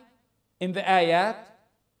belied in the ayat,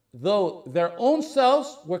 though their own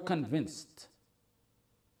selves were convinced.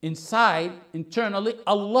 Inside, internally,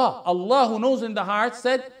 Allah who knows in the heart,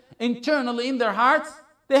 said internally in their hearts,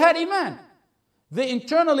 they had iman. They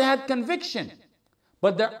internally had conviction.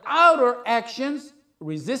 But their outer actions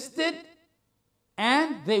resisted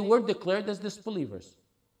and they were declared as disbelievers.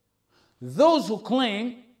 Those who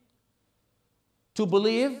claim to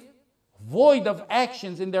believe, void of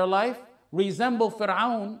actions in their life, resemble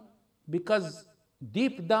Fir'aun because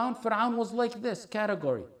deep down Fir'aun was like this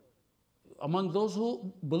category among those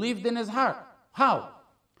who believed in his heart. How?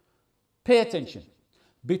 Pay attention.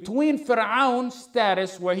 Between Fir'aun's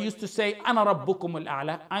status, where he used to say, Ana Rabbukum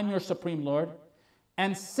al-A'la, I'm your supreme Lord,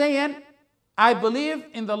 and saying, I believe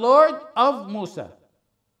in the Lord of Musa.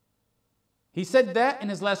 He said that in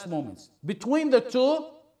his last moments. Between the two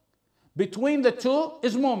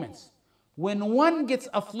is moments. When one gets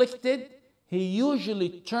afflicted, he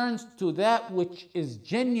usually turns to that which is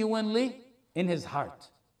genuinely in his heart.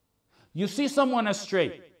 You see someone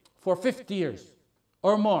astray for 50 years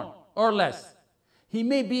or more or less. He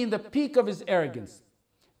may be in the peak of his arrogance.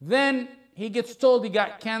 Then he gets told he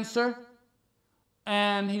got cancer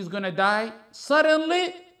and he's going to die.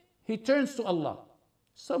 Suddenly, he turns to Allah.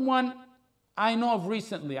 Someone I know of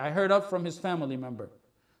recently, I heard of from his family member.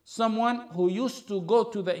 Someone who used to go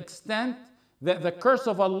to the extent that the curse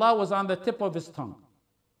of Allah was on the tip of his tongue.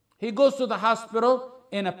 He goes to the hospital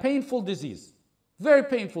in a painful disease. Very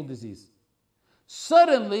painful disease.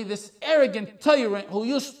 Suddenly, this arrogant tyrant who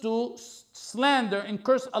used to slander and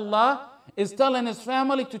curse Allah is telling his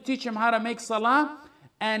family to teach him how to make salah,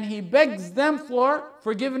 and he begs them for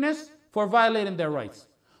forgiveness for violating their rights.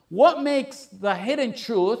 What makes the hidden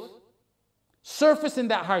truth surface in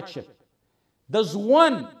that hardship? Does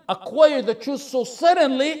one acquire the truth so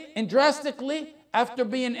suddenly and drastically after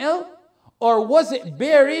being ill? Or was it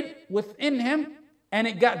buried within him and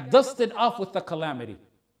it got dusted off with the calamity?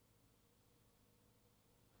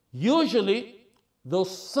 Usually,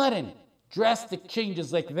 those sudden, drastic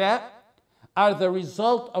changes like that are the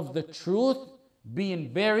result of the truth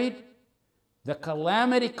being buried. The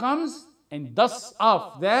calamity comes and dusts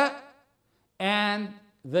off that, and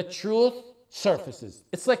the truth surfaces.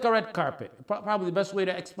 It's like a red carpet. Probably the best way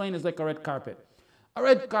to explain is like a red carpet. A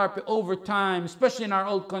red carpet over time, especially in our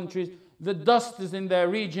old countries, the dust is in the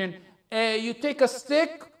region. You take a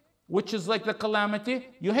stick, which is like the calamity,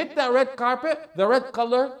 you hit that red carpet, the red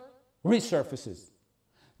color resurfaces.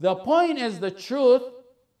 The point is the truth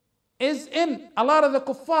is in a lot of the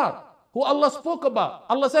kuffar who Allah spoke about.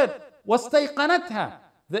 Allah said, وَاسْتَيْقَنَتْهَا.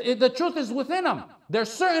 The truth is within them. They're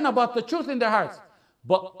certain about the truth in their hearts.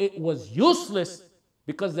 But it was useless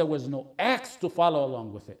because there was no acts to follow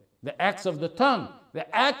along with it. The acts of the tongue,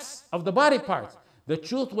 the acts of the body parts. The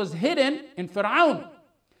truth was hidden in Fir'aun.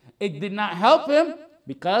 It did not help him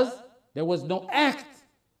because there was no act.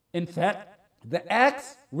 In fact, the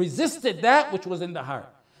acts resisted that which was in the heart.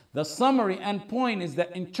 The summary and point is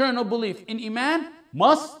that internal belief in Iman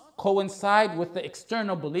must coincide with the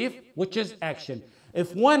external belief, which is action.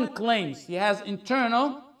 If one claims he has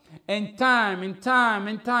internal, and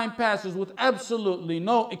time passes with absolutely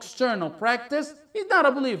no external practice, he's not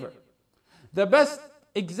a believer. The best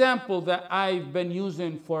example that I've been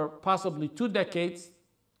using for possibly 2 decades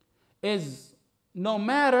is no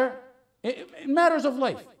matter, in matters of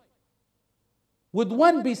life, would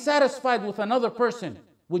one be satisfied with another person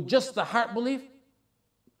with just the heart belief,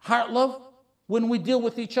 heart love, when we deal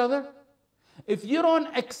with each other? If you don't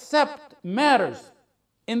accept matters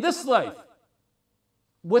in this life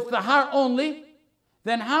with the heart only,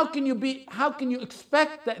 then how can you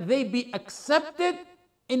expect that they be accepted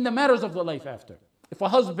in the matters of the life after? If a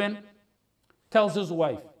husband tells his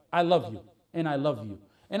wife, I love you, and I love you,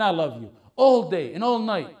 and I love you, all day and all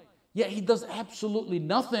night, yet he does absolutely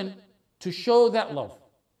nothing to show that love.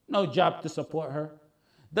 No job to support her,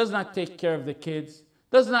 does not take care of the kids,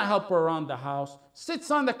 does not help her around the house,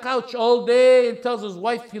 sits on the couch all day and tells his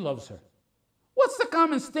wife he loves her. What's the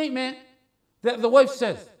common statement that the wife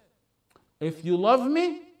says? If you love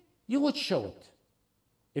me, you would show it.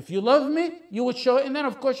 If you love me, you would show it. And then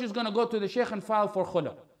of course she's going to go to the sheikh and file for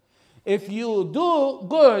khula. If you do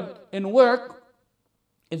good in work,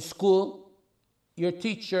 in school, your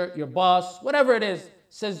teacher, your boss, whatever it is,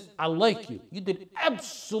 says, I like you. You did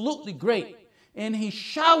absolutely great. And he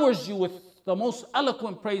showers you with the most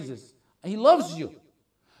eloquent praises. He loves you.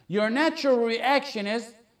 Your natural reaction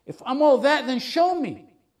is, if I'm all that, then show me.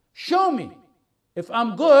 Show me. If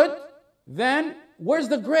I'm good, then where's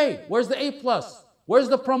the grade? Where's the A+? Where's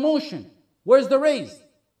the promotion? Where's the raise?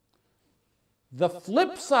 The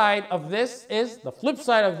flip side of this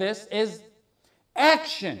is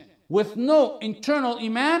action with no internal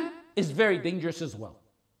iman is very dangerous as well.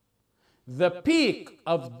 The peak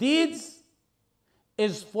of deeds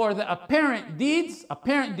is for the apparent deeds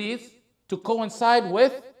to coincide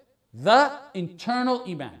with the internal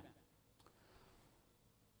iman.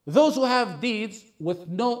 Those who have deeds with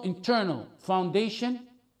no internal foundation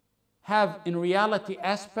have in reality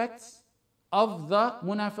aspects of the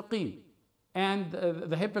munafiqeen and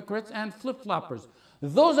the hypocrites and flip-floppers.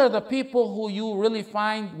 Those are the people who you really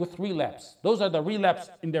find with relapse. Those are the relapse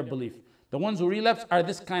in their belief. The ones who relapse are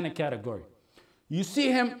this kind of category. You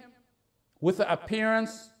see him with the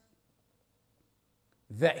appearance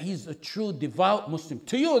that he's a true devout Muslim.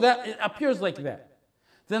 To you, that it appears like that.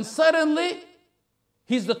 Then suddenly,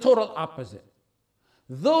 he's the total opposite.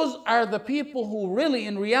 Those are the people who really,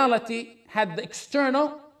 in reality, had the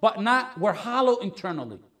external, but were hollow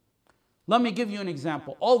internally. Let me give you an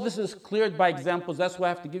example. All this is cleared by examples. That's why I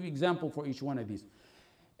have to give you an example for each one of these.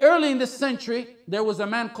 Early in this century, there was a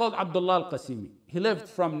man called Abdullah Al-Qasimi. He lived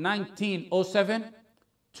from 1907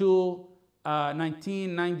 to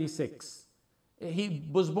 1996. He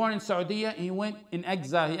was born in Saudi. He went in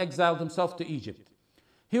exile. He exiled himself to Egypt.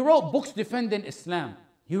 He wrote books defending Islam.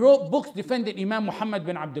 He wrote books defending Imam Muhammad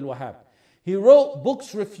bin Abdul Wahhab. He wrote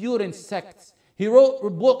books refuting sects. He wrote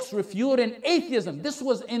books refuting atheism. This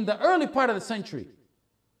was in the early part of the century.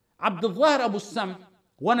 Abdullah Abu Sam,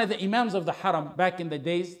 one of the Imams of the Haram back in the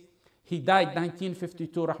days, he died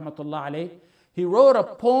 1952, rahmatullah alayh. He wrote a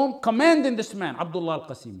poem commending this man, Abdullah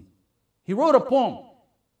Al-Qasimi. He wrote a poem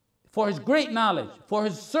for his great knowledge, for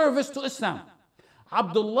his service to Islam.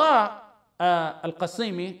 Abdullah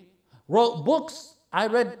Al-Qasimi wrote books. I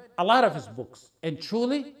read a lot of his books, and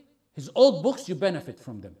truly, his old books, you benefit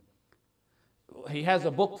from them. He has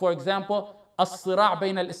a book, for example, Al-Sira'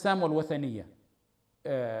 Bayn al-Islam wal-Wathaniyya.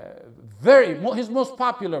 His most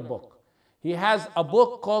popular book. He has a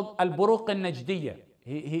book called Al-Buruq al-Najdiyya.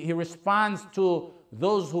 He responds to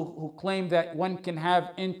those who claim that one can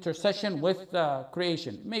have intercession with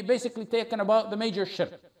creation. Basically taken about the major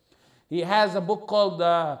shirk. He has a book called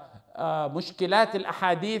Mushkilat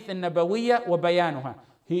al-Ahadith al-Nabawiyya wa Bayanuha.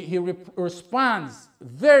 He responds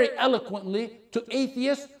very eloquently to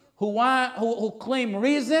atheists who claim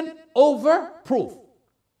reason over proof.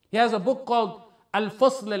 He has a book called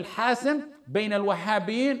Al-Fasl al-Hasim Bayn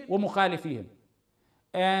al-Wahhabiyyin wa Mukhalifihim.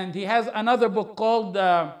 And he has another book called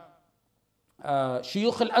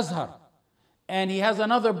Shuyukh al-Azhar. And he has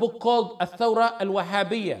another book called Al-Thawra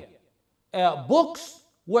al-Wahhabiyya. Books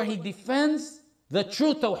where he defends the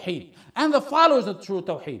true Tawheed and the followers of true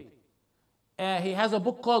Tawheed. He has a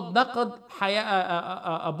book called the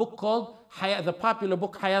popular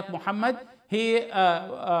book Hayat Muhammad. He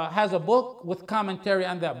has a book with commentary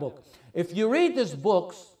on that book. If you read his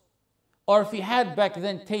books, or if he had back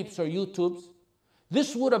then tapes or YouTubes,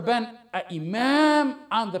 this would have been an imam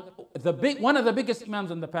on one of the biggest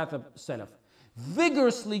imams on the path of Salaf,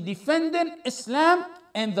 vigorously defending Islam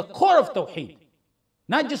and the core of Tawheed.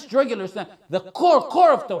 Not just regular Islam, the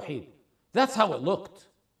core of Tawheed. That's how it looked.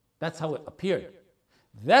 That's how it appeared.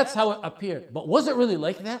 That's how it appeared. But was it really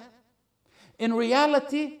like that? In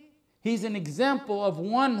reality, he's an example of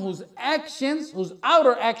one whose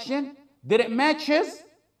outer action didn't match his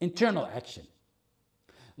internal action.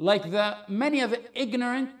 Like many of the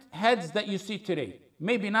ignorant heads that you see today.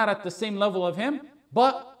 Maybe not at the same level of him,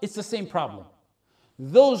 but it's the same problem.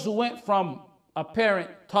 Those who went from apparent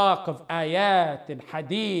talk of ayat and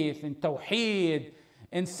hadith and tawheed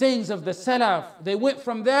and sayings of the salaf, they went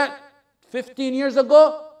from that 15 years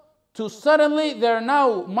ago to suddenly they're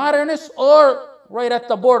now modernists or right at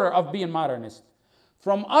the border of being modernist.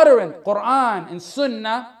 From uttering Quran and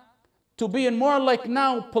Sunnah to being more like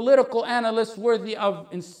now political analysts worthy of,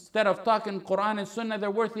 instead of talking Quran and Sunnah,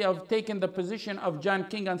 they're worthy of taking the position of John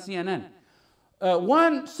King on CNN.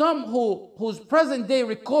 Some whose present day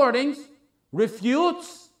recordings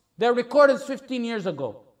refutes their recordings 15 years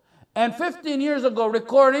ago. And 15 years ago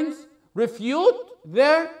recordings refute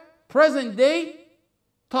their present day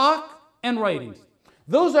talk and writings.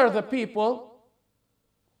 Those are the people,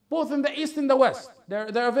 both in the East and the West.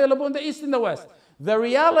 They're available in the East and the West. The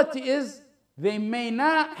reality is they may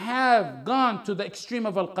not have gone to the extreme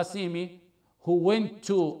of Al-Qasimi, who went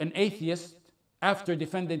to an atheist after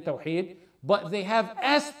defending Tawheed, but they have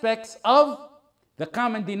aspects of the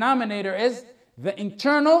common denominator is the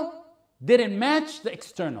internal didn't match the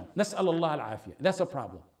external. Nas'alullah al-afiyah. That's a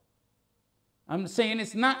problem. I'm saying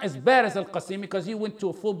it's not as bad as Al-Qasimi because he went to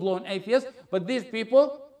a full-blown atheist, but these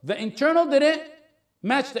people, the internal didn't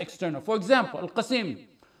match the external. For example, Al-Qasimi,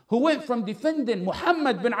 who went from defending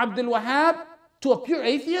Muhammad bin Abdul Wahhab to a pure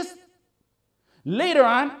atheist. Later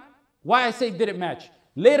on, why I say didn't match.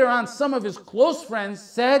 Later on, some of his close friends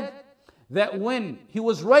said that when he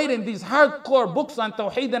was writing these hardcore books on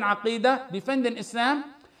Tawheed and Aqidah, defending Islam,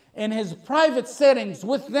 in his private settings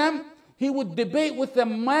with them, he would debate with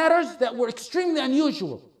them matters that were extremely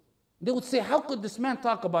unusual. They would say, how could this man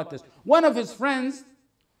talk about this? One of his friends,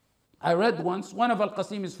 I read once, one of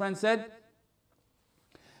Al-Qasimi's friends said,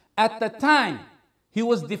 at the time he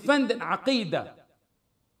was defending Aqidah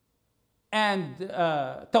and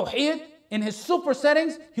Tawheed, in his super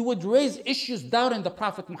settings, he would raise issues doubting the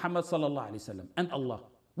Prophet Muhammad sallallahu alaihi wasallam and Allah.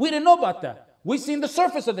 We didn't know about that. We seen the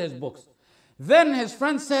surface of his books. Then his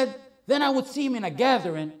friend said, then I would see him in a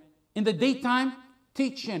gathering in the daytime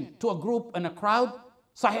teaching to a group and a crowd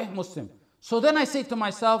Sahih Muslim. So then I say to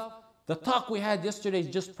myself, the talk we had yesterday is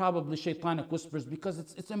just probably shaitanic whispers because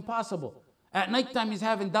it's impossible. At nighttime he's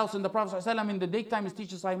having doubts in the Prophet ﷺ, in the daytime he's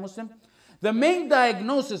teaching Sahih Muslim. The main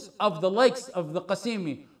diagnosis of the likes of the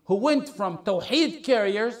Qasimi, who went from Tawheed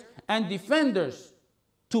carriers and defenders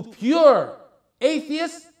to pure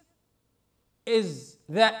atheists, is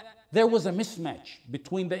that there was a mismatch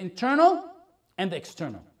between the internal and the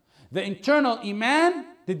external. The internal iman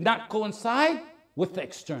did not coincide with the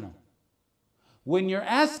external. When you're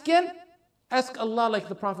asking, ask Allah like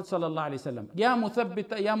the Prophet sallallahu alaihi wasallam. Ya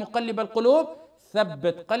muqallib al-qulub,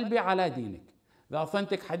 thabbit qalbi ala dinik. The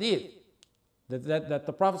authentic hadith that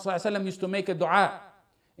the Prophet sallallahu alaihi wasallam used to make a dua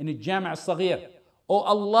in a Jami' al-Saghir. O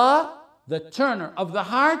Allah, the turner of the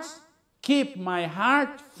hearts, keep my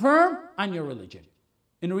heart firm on your religion.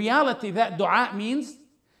 In reality, that dua means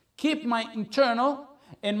keep my internal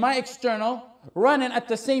and my external running at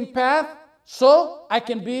the same path so I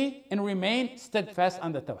can be and remain steadfast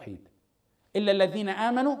on the Tawheed. إِلَّا الَّذِينَ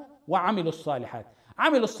آمَنُوا وَعَمِلُوا الصَّالِحَاتِ.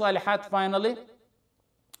 عَمِلُوا الصَّالِحَات finally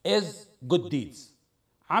is good deeds.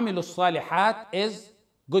 عَمِلُوا الصَّالِحَات is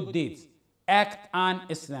good deeds. Act on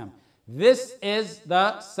Islam. This is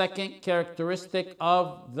the second characteristic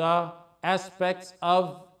of the aspects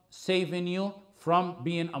of saving you from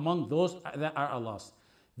being among those that are Allah's.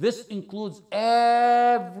 This includes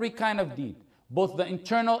every kind of deed, both the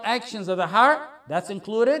internal actions of the heart, that's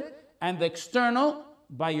included, and the external,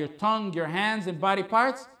 by your tongue, your hands, and body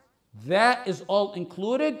parts, that is all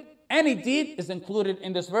included. Any deed is included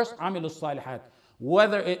in this verse, عَمِلُوا الصَّالِحَاتِ.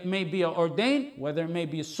 Whether it may be ordained, whether it may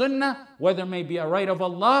be a sunnah, whether it may be a right of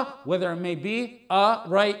Allah, whether it may be a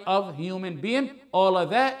right of human being, all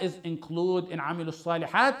of that is included in عَمِلُوا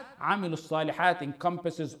الصَّالِحَاتِ. عَمِلُوا الصَّالِحَاتِ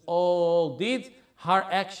encompasses all deeds, heart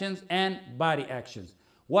actions and body actions.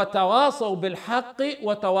 وَتَوَاصَوْا بِالْحَقِّ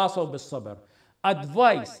وَتَوَاصَوْا بِالصَّبْرِ.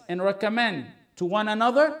 Advise and recommend to one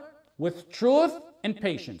another with truth and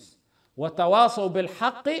patience. وَتَوَاصَوْا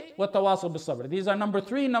بِالْحَقِّ وَتَوَاصَوْا بِالصَّبْرِ. These are number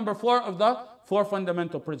 3, number 4 of the 4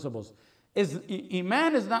 fundamental principles.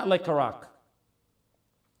 Iman is not like a rock.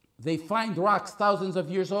 They find rocks thousands of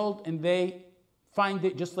years old and they find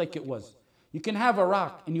it just like it was. You can have a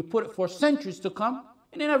rock and you put it for centuries to come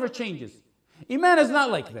and it never changes. Iman is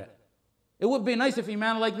not like that. It would be nice if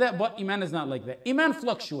Iman like that, but Iman is not like that. Iman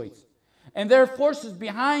fluctuates. And there are forces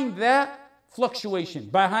behind that fluctuation,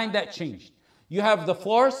 behind that change. You have the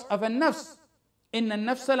force of a nafs. Inna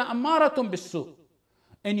an-nafsa la'ammaratun bis-su'.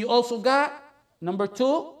 And you also got, number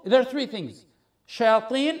 2, there are 3 things.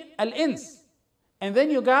 Shayateen al-ins. And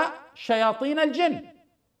then you got shayateen al-jinn,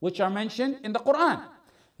 which are mentioned in the Quran.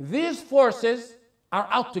 These forces are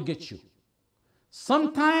out to get you.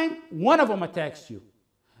 Sometimes one of them attacks you.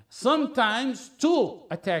 Sometimes 2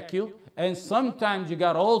 attack you. And sometimes you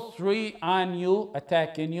got all 3 on you,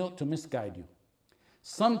 attacking you to misguide you.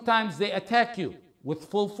 Sometimes they attack you with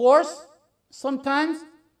full force. Sometimes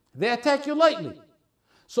they attack you lightly.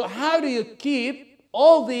 So how do you keep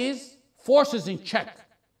all these forces in check?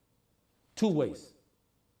 2 ways.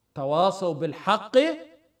 تواصوا بالحق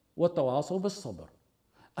وتواصوا بالصبر.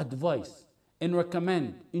 Advice and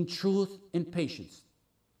recommend in truth and patience.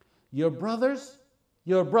 Your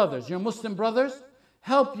Muslim brothers,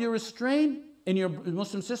 help you restrain, and your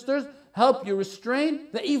Muslim sisters, help you restrain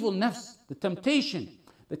the evil nafs, the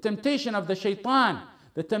temptation of the shaitan,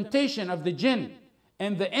 the temptation of the jinn,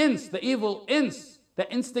 and the ins, the evil ins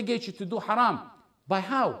that instigate you to do haram. By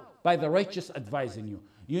how? By the righteous advising you.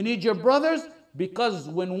 You need your brothers because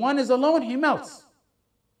when one is alone, he melts.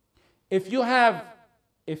 If you have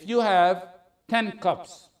 10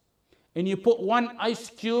 cups and you put 1 ice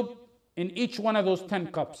cube in each one of those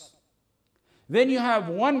 10 cups, then you have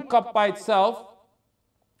 1 cup by itself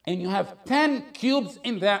and you have 10 cubes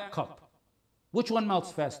in that cup. Which one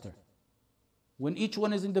melts faster? When each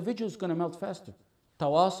one is individual, it's going to melt faster.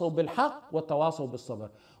 تواصوا بالحق وتواصوا بالصبر.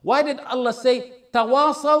 Why did Allah say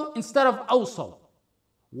تواصوا instead of أوصوا?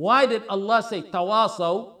 Why did Allah say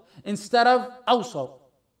تواصوا instead of أوصوا?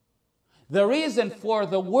 The reason for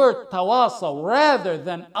the word تواصوا rather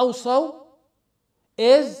than أوصوا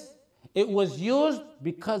is it was used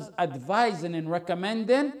because advising and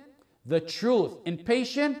recommending the truth and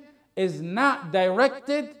patience is not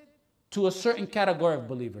directed to a certain category of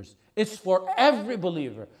believers. It's for every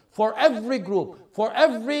believer, for every group, for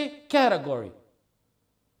every category.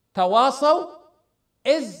 Tawasaw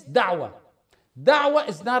is da'wah. Da'wah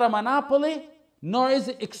is not a monopoly, nor is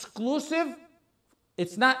it exclusive.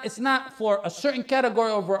 It's not for a certain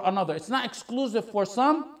category over another. It's not exclusive for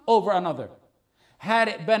some over another. Had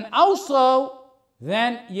it been also,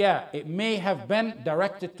 then yeah, it may have been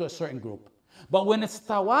directed to a certain group. But when it's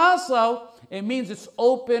tawasaw, it means it's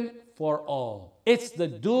open for all. It's the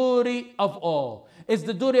duty of all. It's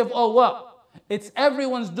the duty of all what? It's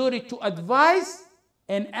everyone's duty to advise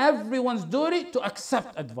and everyone's duty to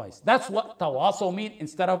accept advice. That's what tawasaw means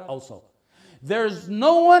instead of also. There's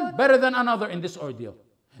no one better than another in this ordeal.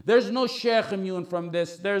 There's no sheikh immune from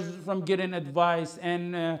this. There's from getting advice,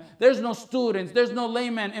 and there's no students. There's no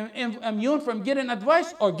layman immune from getting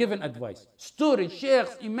advice or giving advice. Students,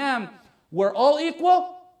 sheikhs, imam, we're all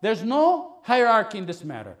equal. There's no hierarchy in this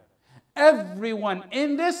matter. Everyone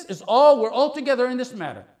in this we're all together in this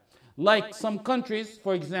matter. Like some countries,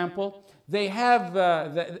 for example, they have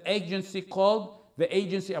the agency called the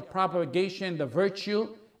Agency of Propagation, the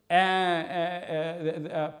Virtue,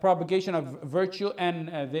 propagation of virtue and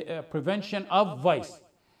the prevention of vice.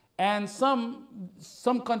 And some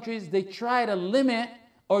countries, they try to limit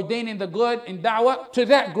ordaining the good in da'wah to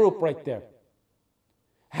that group right there.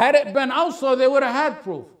 Had it been also, they would have had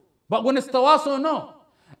proof. But when it's tawasaw, no.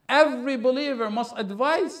 Every believer must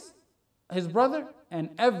advise his brother, and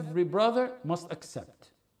every brother must accept.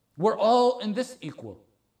 We're all in this equal.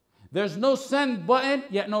 There's no send button,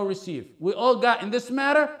 yet no receive. We all got in this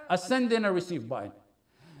matter a send and a receive button.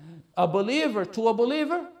 A believer to a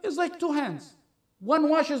believer is like 2 hands. One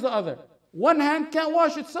washes the other. One hand can't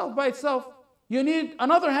wash itself by itself. You need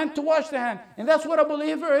another hand to wash the hand. And that's what a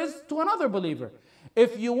believer is to another believer.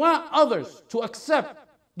 If you want others to accept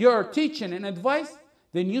your teaching and advice,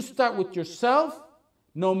 then you start with yourself.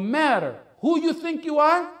 No matter who you think you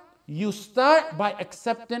are, you start by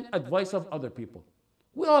accepting advice of other people.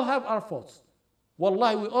 We all have our faults.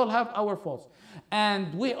 Wallahi, we all have our faults.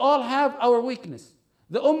 And we all have our weakness.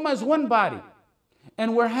 The ummah is one body.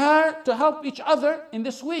 And we're here to help each other in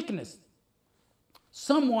this weakness.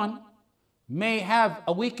 Someone may have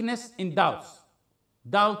a weakness in doubts.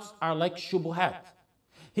 Doubts are like shubuhat.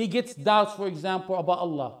 He gets doubts, for example, about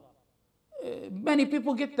Allah. Many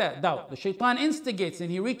people get that doubt. The shaitan instigates and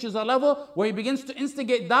he reaches a level where he begins to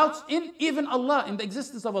instigate doubts in even Allah, in the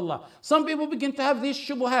existence of Allah. Some people begin to have these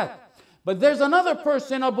shubuhat. But there's another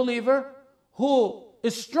person, a believer, who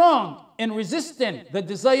is strong in resisting the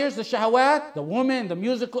desires, the shahawat, the woman, the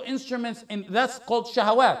musical instruments, and that's called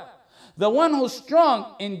shahawat. The one who's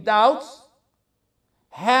strong in doubts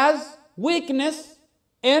has weakness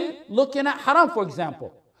in looking at haram, for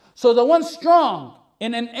example. So the one strong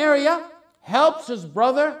in an area helps his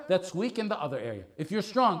brother that's weak in the other area. If you're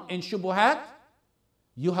strong in shubuhat,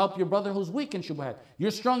 you help your brother who's weak in shubuhat.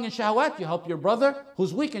 You're strong in shahawat, you help your brother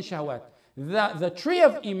who's weak in shahawat. The tree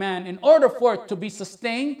of Iman, in order for it to be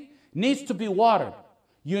sustained, needs to be watered.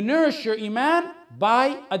 You nourish your Iman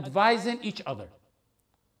by advising each other.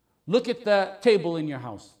 Look at the table in your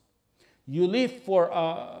house. You leave for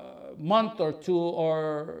a month or two,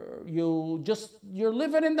 or you're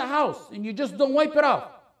living in the house and you just don't wipe it off.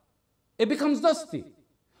 It becomes dusty.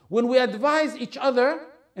 When we advise each other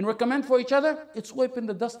and recommend for each other, it's wiping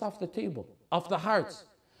the dust off the table, off the hearts.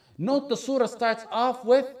 Note the surah starts off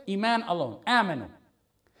with Iman alone, amanu.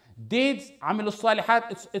 Deeds, amilu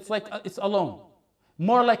salihat, it's alone.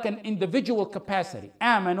 More like an individual capacity.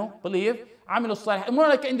 Amanu, believe, amilu salihat, more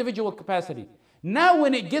like an individual capacity. Now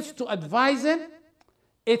when it gets to advising,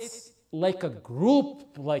 it's like a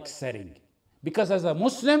group-like setting. Because as a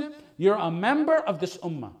Muslim, you're a member of this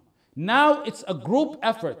ummah. Now it's a group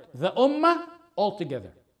effort. The ummah all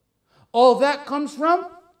together. All that comes from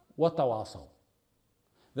watawasaw.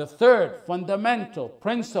 The third fundamental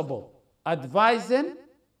principle, advising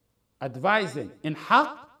in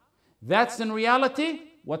haqq, that's in reality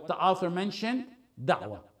what the author mentioned,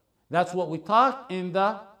 da'wah. That's what we taught in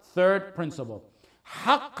the third principle.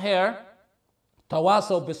 Haqq here,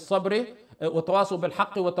 tawasaw bis sabri, وتواصوا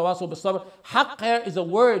بالحق وتواصوا بالصبر. Haqq here is a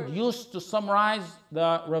word used to summarize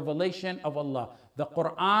the revelation of Allah, the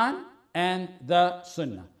Quran and the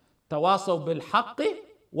Sunnah. تواصوا بالحق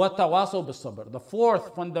وتواصوا بالصبر. The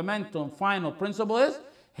fourth fundamental and final principle is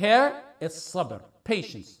here it's sabr,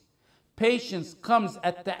 patience. Patience comes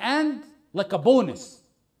at the end like a bonus.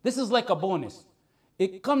 This is like a bonus.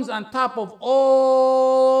 It comes on top of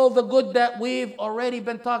all the good that we've already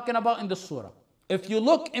been talking about in the surah. If you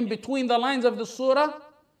look in between the lines of the surah,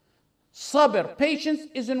 sabr, patience,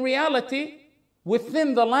 is in reality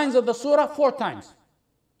within the lines of the surah 4 times.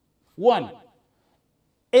 1.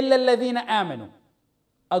 إِلَّا الَّذِينَ آمَنُوا.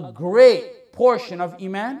 A great portion of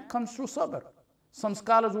Iman comes through sabr. Some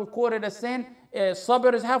scholars were quoted as saying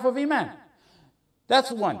sabr is half of Iman.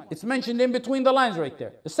 That's one. It's mentioned in between the lines right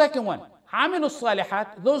there. The second one, عَمِلُوا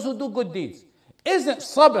الصَّالِحَاتِ, those who do good deeds. Isn't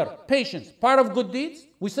sabr, patience, part of good deeds?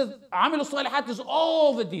 We said عَمِلُوا الصَّالِحَاتِ is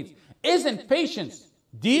all the deeds. Isn't patience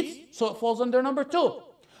deeds? So it falls under number 2.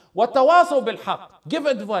 وَتَوَاصَوْا بِالْحَقِّ, give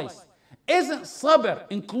advice. Isn't sabr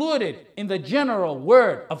included in the general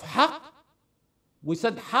word of haqq? We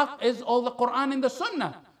said haqq is all the Quran and the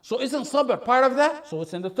Sunnah. So isn't sabr part of that? So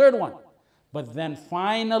it's in the third one. But then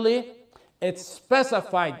finally, it's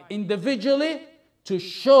specified individually to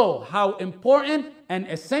show how important and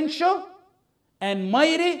essential and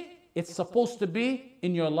mighty it's supposed to be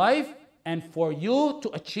in your life and for you to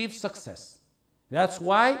achieve success. That's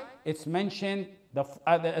why it's mentioned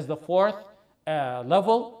as the fourth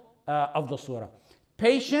level of the surah.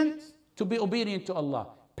 Patience to be obedient to Allah.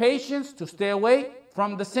 Patience to stay away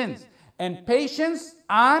from the sins. And patience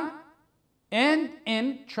on and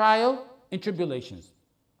in trial and tribulations.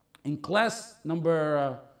 In class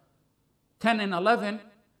number 10 and 11,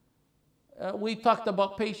 we talked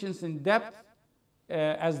about patience in depth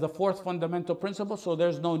as the fourth fundamental principle, so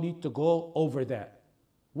there's no need to go over that.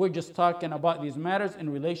 We're just talking about these matters in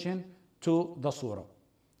relation to the surah.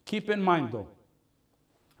 Keep in mind though,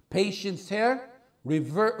 patience here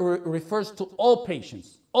refers to all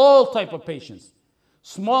patience, all type of patience.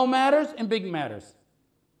 Small matters and big matters.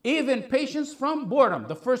 Even patience from boredom,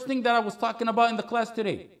 the first thing that I was talking about in the class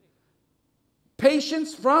today.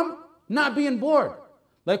 Patience from not being bored.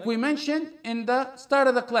 Like we mentioned in the start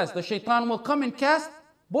of the class, the shaitan will come and cast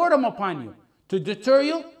boredom upon you to deter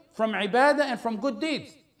you from ibadah and from good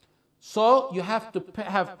deeds. So you have to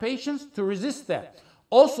have patience to resist that.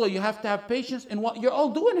 Also, you have to have patience in what you're all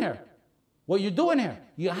doing here. What you're doing here.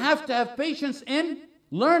 You have to have patience in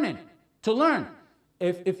learning, to learn.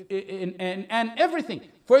 And everything.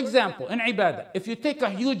 For example, in ibadah, if you take a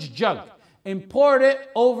huge jug and pour it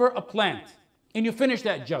over a plant, and you finish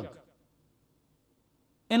that jug,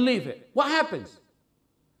 and leave it, what happens?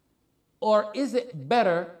 Or is it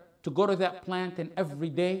better to go to that plant and every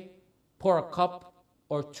day pour a cup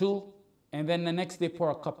or 2, and then the next day pour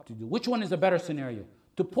a cup to do? Which one is a better scenario?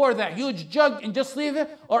 to pour that huge jug and just leave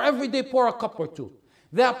it, or every day pour a cup or two.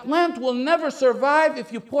 That plant will never survive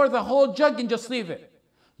if you pour the whole jug and just leave it.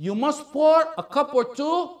 You must pour a cup or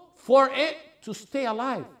two for it to stay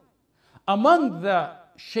alive. Among the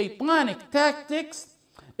shaitanic tactics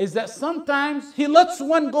is that sometimes he lets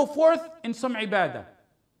one go forth in some ibadah.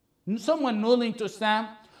 Someone newly to Islam,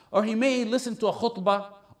 or he may listen to a khutbah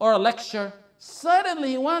or a lecture. Suddenly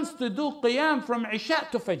he wants to do qiyam from Isha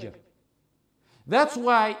to Fajr. That's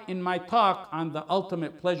why in my talk on the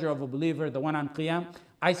ultimate pleasure of a believer, the one on qiyam,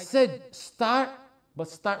 I said start, but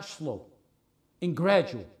start slow and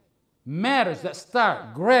gradual. Matters that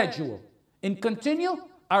start gradual and continue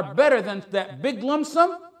are better than that big lump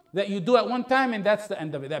sum that you do at one time and that's the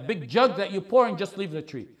end of it. That big jug that you pour and just leave the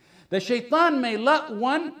tree. The shaitan may let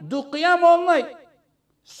one do qiyam all night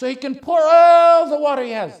so he can pour all the water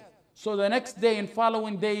he has. So the next day and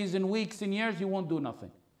following days and weeks and years, you won't do nothing.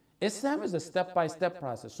 Islam is a step-by-step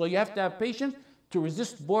process. So you have to have patience to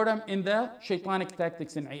resist boredom in the shaitanic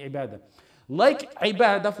tactics in ibadah. Like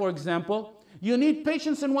ibadah, for example, you need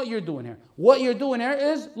patience in what you're doing here. What you're doing here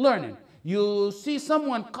is learning. You see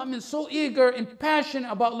someone coming so eager and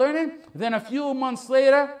passionate about learning, then a few months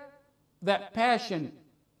later, that passion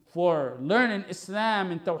for learning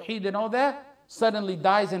Islam and Tawheed and all that suddenly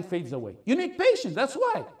dies and fades away. You need patience, that's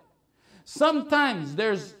why. Sometimes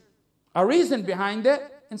there's a reason behind it,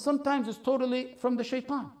 and sometimes it's totally from the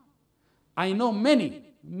shaitan. I know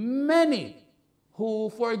many who,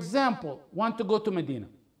 for example, want to go to Medina.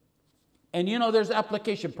 And you know there's an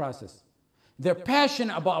application process. They're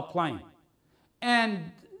passionate about applying.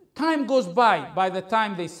 And time goes by the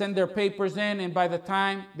time they send their papers in and by the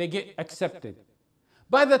time they get accepted.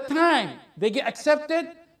 By the time they get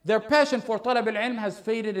accepted, their passion for talab al-ilm has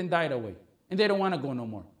faded and died away. And they don't want to go no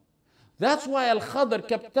more. That's why Al-Khadr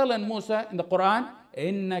kept telling Musa in the Quran,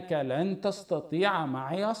 إِنَّكَ لَن تَسْتَطِيعَ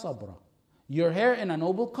مَعِيَ صَبْرًا. You're here in a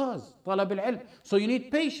noble cause, talab al-ilm. So you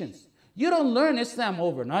need patience. You don't learn Islam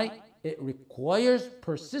overnight. It requires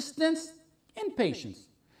persistence and patience.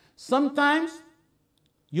 Sometimes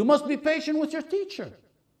you must be patient with your teacher.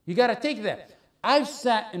 You got to take that. I've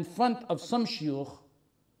sat in front of some shuyukh,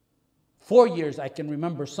 4 years I can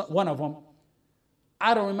remember one of them.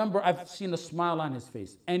 I don't remember, I've seen a smile on his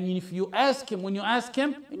face. And if you ask him, when you ask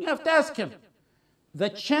him, and you have to ask him, the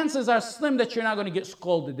chances are slim that you're not going to get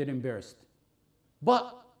scolded and embarrassed.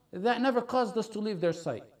 But that never caused us to leave their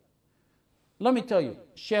sight. Let me tell you,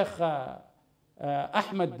 Sheikh Ahmed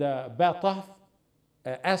Bataf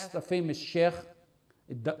asked a famous Sheikh,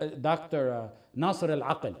 Dr. Nasr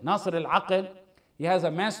al-Aql. Nasr al-Aql, he has a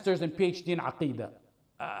master's and PhD in Aqidah.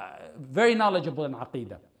 Very knowledgeable in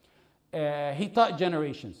Aqidah. He taught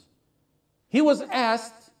generations. He was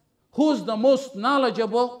asked, who's the most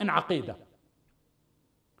knowledgeable in Aqidah?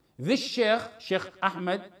 This Sheikh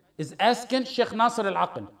Ahmed, is asking Sheikh Nasr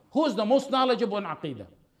al-Aql, who is the most knowledgeable in Aqidah?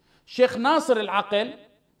 Sheikh Nasr al-Aql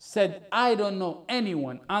said, I don't know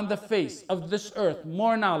anyone on the face of this earth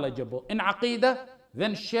more knowledgeable in Aqidah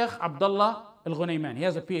than Sheikh Abdullah al-Ghunayman. He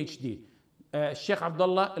has a PhD. Sheikh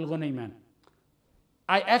Abdullah al-Ghunayman.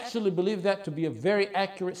 I actually believe that to be a very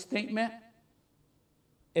accurate statement.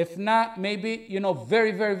 If not, maybe,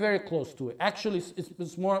 very, very, very close to it. Actually,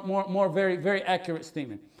 it's more very, very accurate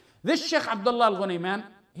statement. This Sheikh Abdullah al-Ghunayman,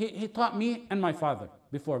 he taught me and my father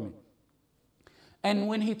before me. And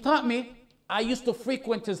when he taught me, I used to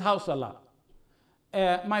frequent his house a lot.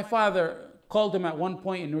 My father called him at one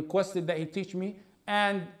point and requested that he teach me.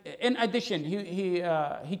 And in addition,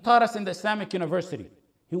 he taught us in the Islamic University.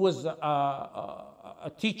 He was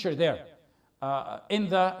a teacher there in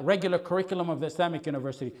the regular curriculum of the Islamic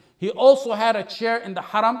University. He also had a chair in the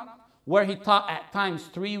Haram where he taught at times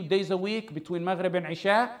 3 days a week between Maghrib and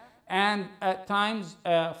Isha, and at times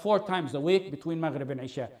 4 times a week between Maghrib and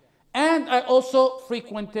Isha. And I also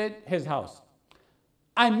frequented his house.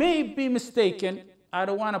 I may be mistaken. I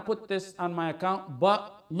don't want to put this on my account,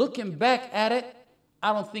 but looking back at it,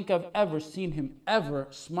 I don't think I've ever seen him ever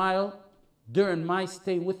smile during my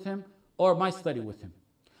stay with him or my study with him.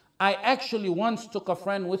 I actually once took a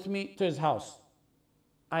friend with me to his house.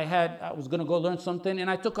 I was going to go learn something, and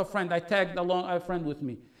I took a friend. I tagged along a friend with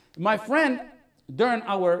me. My friend, when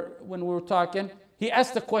we were talking, he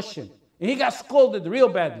asked a question, and he got scolded real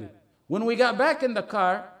badly. When we got back in the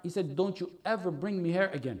car, he said, "Don't you ever bring me here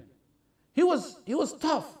again." He was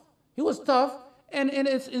tough. He was tough, and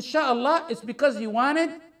it's inshallah, it's because he wanted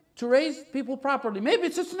to raise people properly. Maybe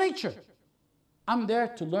it's his nature. I'm there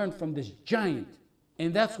to learn from this giant,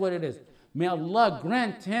 and that's what it is. May Allah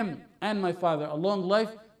grant him and my father a long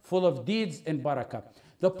life full of deeds and barakah.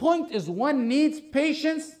 The point is, one needs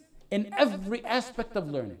patience in every aspect of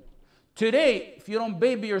learning. Today, if you don't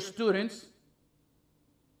baby your students,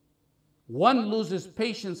 one loses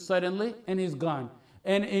patience suddenly and he's gone.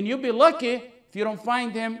 And you'll be lucky if you don't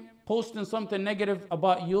find him posting something negative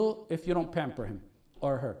about you if you don't pamper him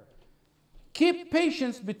or her. Keep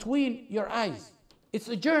patience between your eyes. It's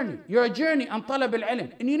a journey. You're a journey on talab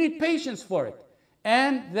al-ilm, and you need patience for it.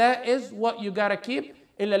 And that is what you gotta keep.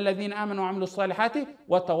 إلا الذين آمنوا وعملوا الصالحات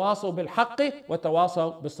وتواصوا بالحق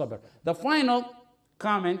وتواصوا بالصبر. The final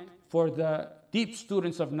comment for the deep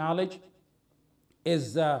students of knowledge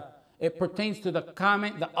is it pertains to the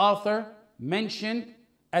comment the author mentioned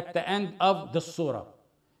at the end of the surah.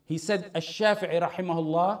 He said, الشافعي رحمه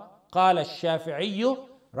الله قال الشافعي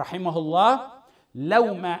رحمه الله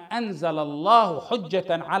لو ما أنزل الله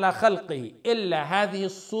حجة على خلقه إلا هذه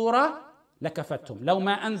الصورة لكفتهم. لو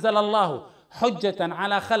ما أنزل الله حجة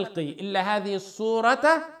على خلقه إلا هذه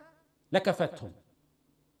الصورة لكفتهم.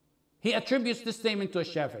 He attributes this statement to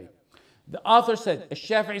الشافعي. The author said,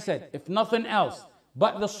 الشافعي said, if nothing else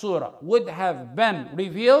but the surah would have been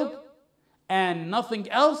revealed and nothing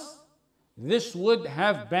else, this would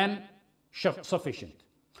have been sufficient.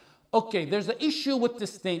 Okay, there's an issue with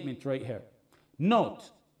this statement right here. Note,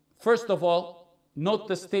 first of all, note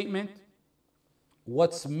the statement.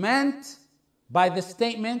 What's meant by the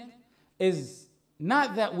statement is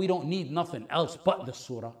not that we don't need nothing else but the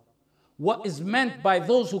surah. What is meant by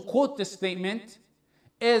those who quote this statement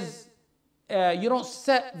is you don't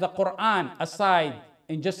set the Quran aside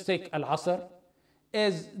and just take Al-Asr,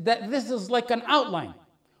 is that this is like an outline.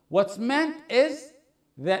 What's meant is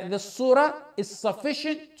that the surah is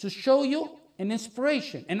sufficient to show you an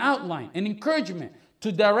inspiration, an outline, an encouragement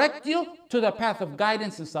to direct you to the path of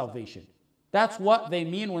guidance and salvation. That's what they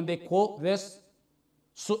mean when they quote this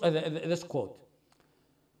quote.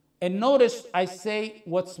 And notice I say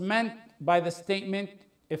what's meant by the statement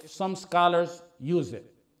if some scholars use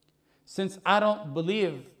it. Since I don't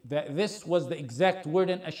believe that this was the exact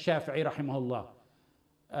wording of Shafi'i rahimahullah.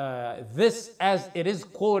 This as it is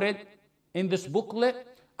quoted in this booklet,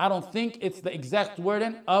 I don't think it's the exact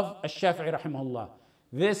wording of Al-Shafi'i rahimahullah.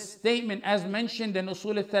 This statement as mentioned in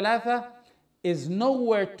Usul al-Thalatha is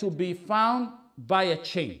nowhere to be found by a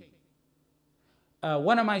chain.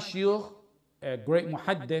 One of my shuyukh, a great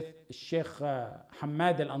muhaddith, Sheikh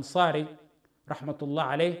Hamad al-Ansari,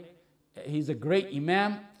 rahmatullah alayh, he's a great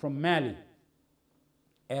imam from Mali.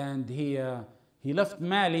 And he left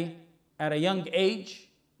Mali at a young age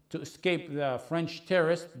to escape the French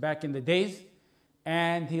terrorists back in the days.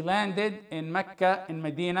 And he landed in Mecca, in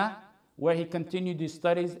Medina, where he continued his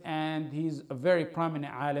studies, and he's a very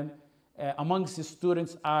prominent alim. Amongst his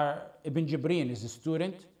students are Ibn Jibreen is a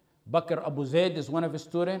student, Bakr Abu Zayd is one of his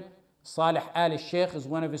students, Salih al-Sheikh is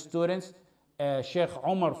one of his students, Sheikh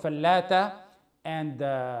Umar Fallata and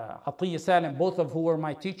Atiyya Salim, both of who were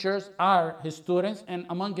my teachers, are his students, and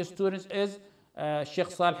among his students is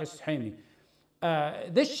Sheikh Salih al-Suhaimi.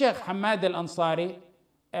 This Sheikh Hamad al-Ansari,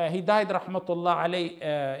 he died rahmatullah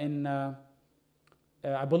alayh in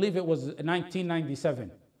I believe it was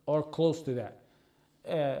 1997 or close to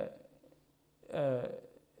that.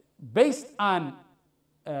 Based on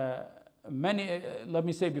many, let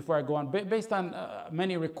me say before I go on, based on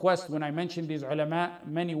many requests when I mentioned these ulama,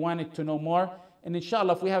 many wanted to know more. And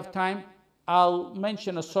inshallah, if we have time, I'll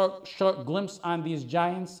mention a short glimpse on these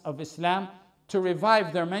giants of Islam to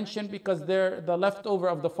revive their mention, because they're the leftover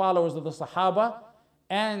of the followers of the Sahaba.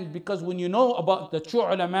 And because when you know about the true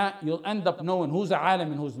ulama, you'll end up knowing who's a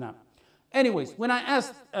alim and who's not. Anyways, when I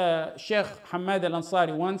asked Sheikh Hamad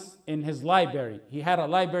al-Ansari once in his library, he had a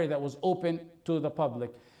library that was open to the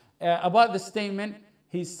public, about the statement,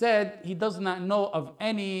 he said he does not know of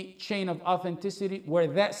any chain of authenticity where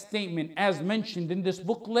that statement, as mentioned in this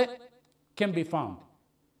booklet, can be found.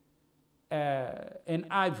 And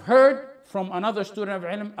I've heard from another student of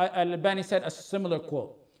ilm, Al-Albani said a similar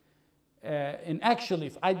quote. And actually,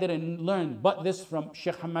 if I didn't learn but this from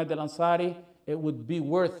Sheikh Hamad al-Ansari, it would be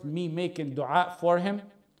worth me making dua for him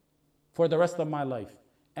for the rest of my life.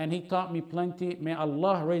 And he taught me plenty. May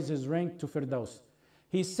Allah raise his rank to Firdaus.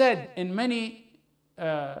 He said in many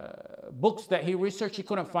books that he researched, he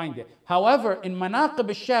couldn't find it. However, in Manaqib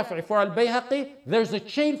al-Shafi'i for Al-Bayhaqi, there's a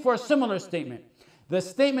chain for a similar statement. The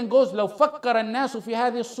statement goes, لو فكر الناس في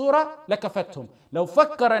هذه الصورة لكفتهم. لو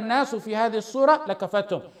فكر الناس في هذه الصورة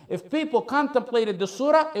لكفتهم. If people contemplated the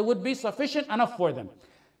surah, it would be sufficient enough for them.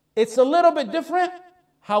 It's a little bit different.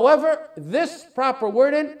 However, this proper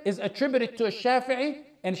wording is attributed to a Shafi'i,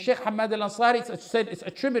 and Sheikh Hamad al-Ansari said it's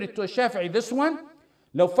attributed to a Shafi'i. This one,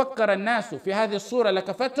 لو فكر الناس في هذه الصورة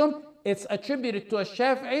لكفتهم, it's attributed to a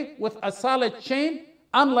Shafi'i with a solid chain,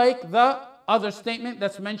 unlike the other statement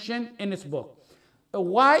that's mentioned in this book.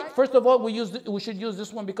 Why? First of all, we should use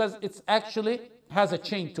this one because it's actually has a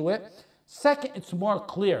chain to it. Second, it's more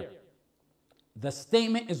clear. The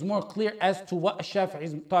statement is more clear as to what Shafi'i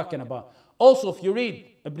is talking about. Also, if you read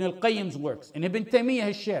Ibn al-Qayyim's works, and Ibn Taymiyyah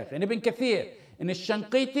his Shaykh, and Ibn Kathir, and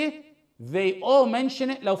Al-Shanqiti, they all mention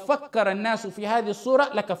it. لو فكر الناس في هذه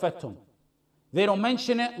الصورة لكفتهم. They don't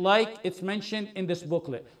mention it like it's mentioned in this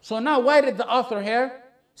booklet. So now, why did the author here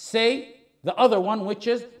say the other one, which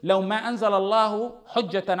is لو ما أنزل الله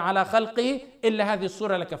حجة على خلقه إلا هذه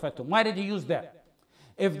الصورة لكفتهم? Why did he use that?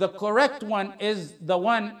 If the correct one is the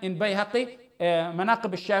one in Bayhaqi,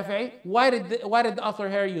 Manaqib al-Shafi'i, why did the author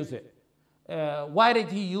here use it? Why did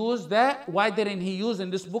he use that? Why didn't he use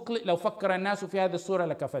in this booklet لو فكر الناس في هذه الصورة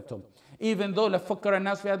لكفتهم? Even though لو فكر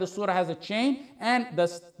الناس في هذه الصورة has a chain and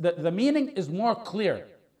the meaning is more clear.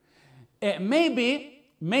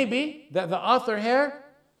 Maybe that the author here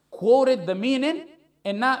quoted the meaning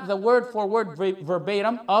and not the word for word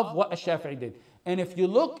verbatim of what Ash-Shafi'i did. And if you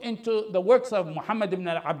look into the works of Muhammad ibn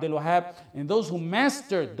Abdul Wahhab and those who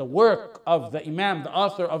mastered the work of the Imam, the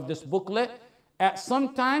author of this booklet,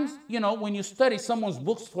 sometimes, when you study someone's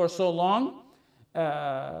books for so long,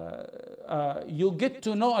 you get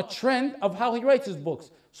to know a trend of how he writes his books.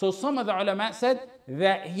 So some of the ulama said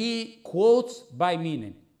that he quotes by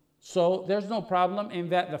meaning. So there's no problem in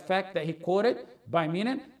that, the fact that he quoted by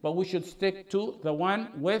meaning, but we should stick to the one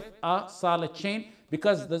with a solid chain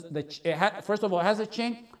because first of all, it has a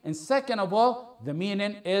chain, and second of all, the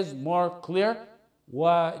meaning is more clear.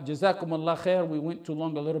 وجزاكم الله خير. We went a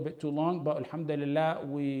little bit too long, but alhamdulillah,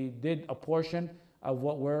 we did a portion of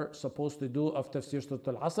what we're supposed to do of Tafsir Surat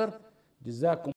Al-Asr. جزاكم